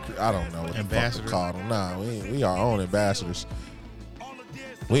brand. I don't know what Ambassador. the fuck to call them. Nah, we our own ambassadors.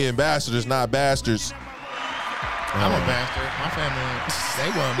 We ambassadors, not bastards. I'm a bastard. My family, they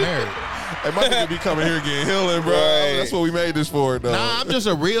weren't married. Hey, my nigga be coming here getting healing, bro. Right. That's what we made this for, though. Nah, I'm just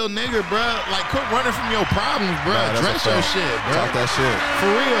a real nigga, bro. Like, quit running from your problems, bro. Nah, that's Address a your fact. shit, bro. Talk that shit. For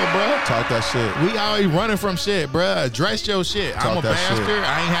real, bro. Talk that shit. We always running from shit, bro. Address your shit. I'm a Talk that shit. bastard.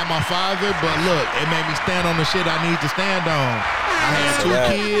 I ain't had my father, but look, it made me stand on the shit I need to stand on. I had two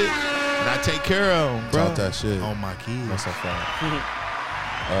kids. And I take care of them, bro. Talk that shit. On my kids. That's a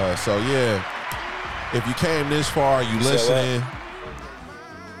fact. So yeah, if you came this far, you listening.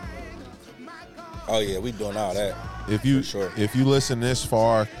 Oh yeah, we doing all that. If you listen this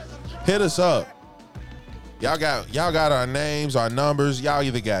far, hit us up. Y'all got our names, our numbers. Y'all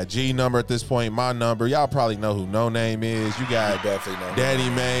either got G number at this point, my number. Y'all probably know who No Name is. You got definitely know Daddy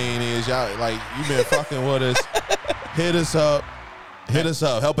Main is. Y'all like you been fucking with us. Hit us up. Hit us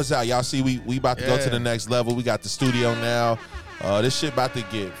up. Help us out. Y'all see we about to go to the next level. We got the studio now. This shit about to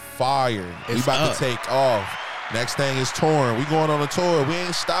get fired. We about to take off. Next thing is touring. We going on a tour. We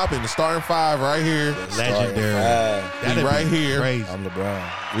ain't stopping. The starting 5 right here. Legendary. We right here. Crazy. I'm LeBron.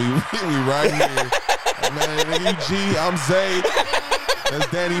 We right here. Man, nigga, you G. I'm Zay. That's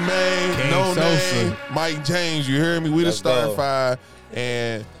Danny Main. King No Sosa. Name. Mike James. You hear me? We the Let's starting go. 5.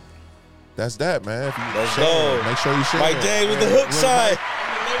 And that's that, man. If you Let's share, go. Make sure you share. Mike James with the hook shot.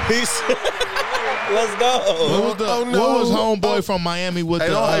 Let's go. What was homeboy from Miami with the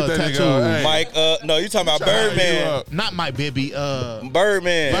tattoo? Mike, no, you talking about Birdman. Not Mike Bibby.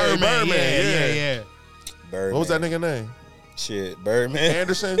 Birdman. Birdman, Yeah. Birdman. What was that nigga name? Shit, Birdman.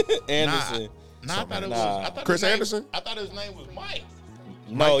 Anderson? Anderson. Nah, I thought it was. Nah. I thought Chris his name- Anderson? I thought his name was Mike.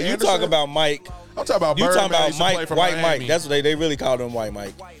 No, Mike you Anderson? talking about Mike. I'm talking about You Birdman. talking about used to play Mike, for White Miami. Mike. That's what they really called him, White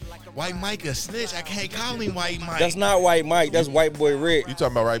Mike. White Mike a snitch. I can't call him White Mike. That's not White Mike. That's White Boy Rick. You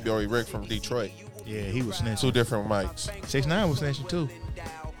talking about Right Boy Rick from Detroit. Yeah, he was snitching. 2 different mics. 6ix9ine was snitching too.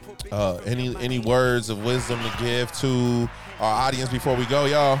 Any words of wisdom to give to our audience before we go,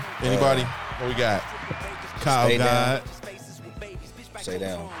 y'all? Anybody? What we got? Kyle Stay God. Stay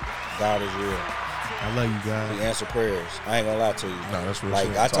down. God is real. I love you guys. He answer prayers. I ain't gonna lie to you. No, that's real Like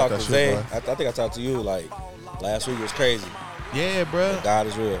shit. I Talk talked that to shit, Zay. boy. I think I talked to you like last week. It was crazy. Yeah, bro. God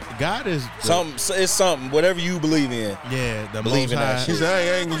is real. God is Something. It's something. Whatever you believe in. Yeah, the Believe most in that high. He said,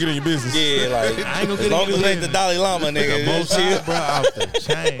 I ain't gonna get in your business. Yeah, like I ain't gonna as get long in as your it ain't the business. Dalai Lama, nigga. The most shit. high, bro, out the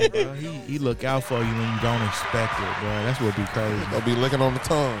chain, bro. He look out for you when you don't expect it, bro. That's what be crazy. They'll be licking on the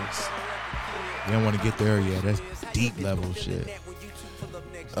tongues. You don't want to get there yet. That's deep level shit.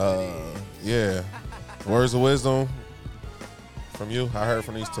 Yeah. Words of wisdom from you. I heard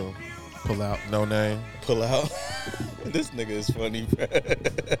from these 2. Pull out. No Name. Pull out. This nigga is funny, bro.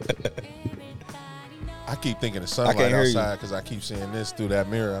 I keep thinking of I sunlight can't hear you. outside because I keep seeing this through that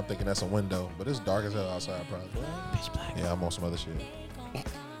mirror. I'm thinking that's a window, but it's dark as hell outside, probably. Pitch black. Yeah, I'm on some other shit.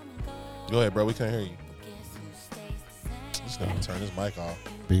 Go ahead, bro. We can't hear you. Just gonna turn this mic off.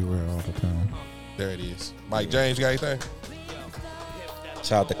 Be real all the time. There it is. Mike James, you got anything?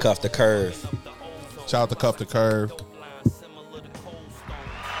 Shout out to Cuff the Curve. Shout out to Cuff the Curve.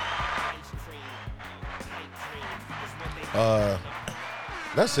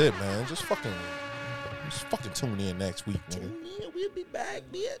 That's it, man. Just fucking tune in next week, nigga. We'll be back,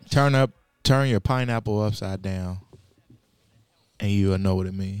 bitch. Turn your pineapple upside down, and you'll know what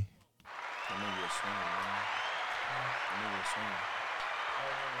it means.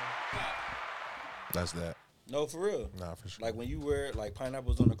 That's that. No, for real. Nah, for sure. Like when you wear like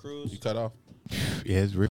pineapples on the cruise. You cut off? Yeah, it's real.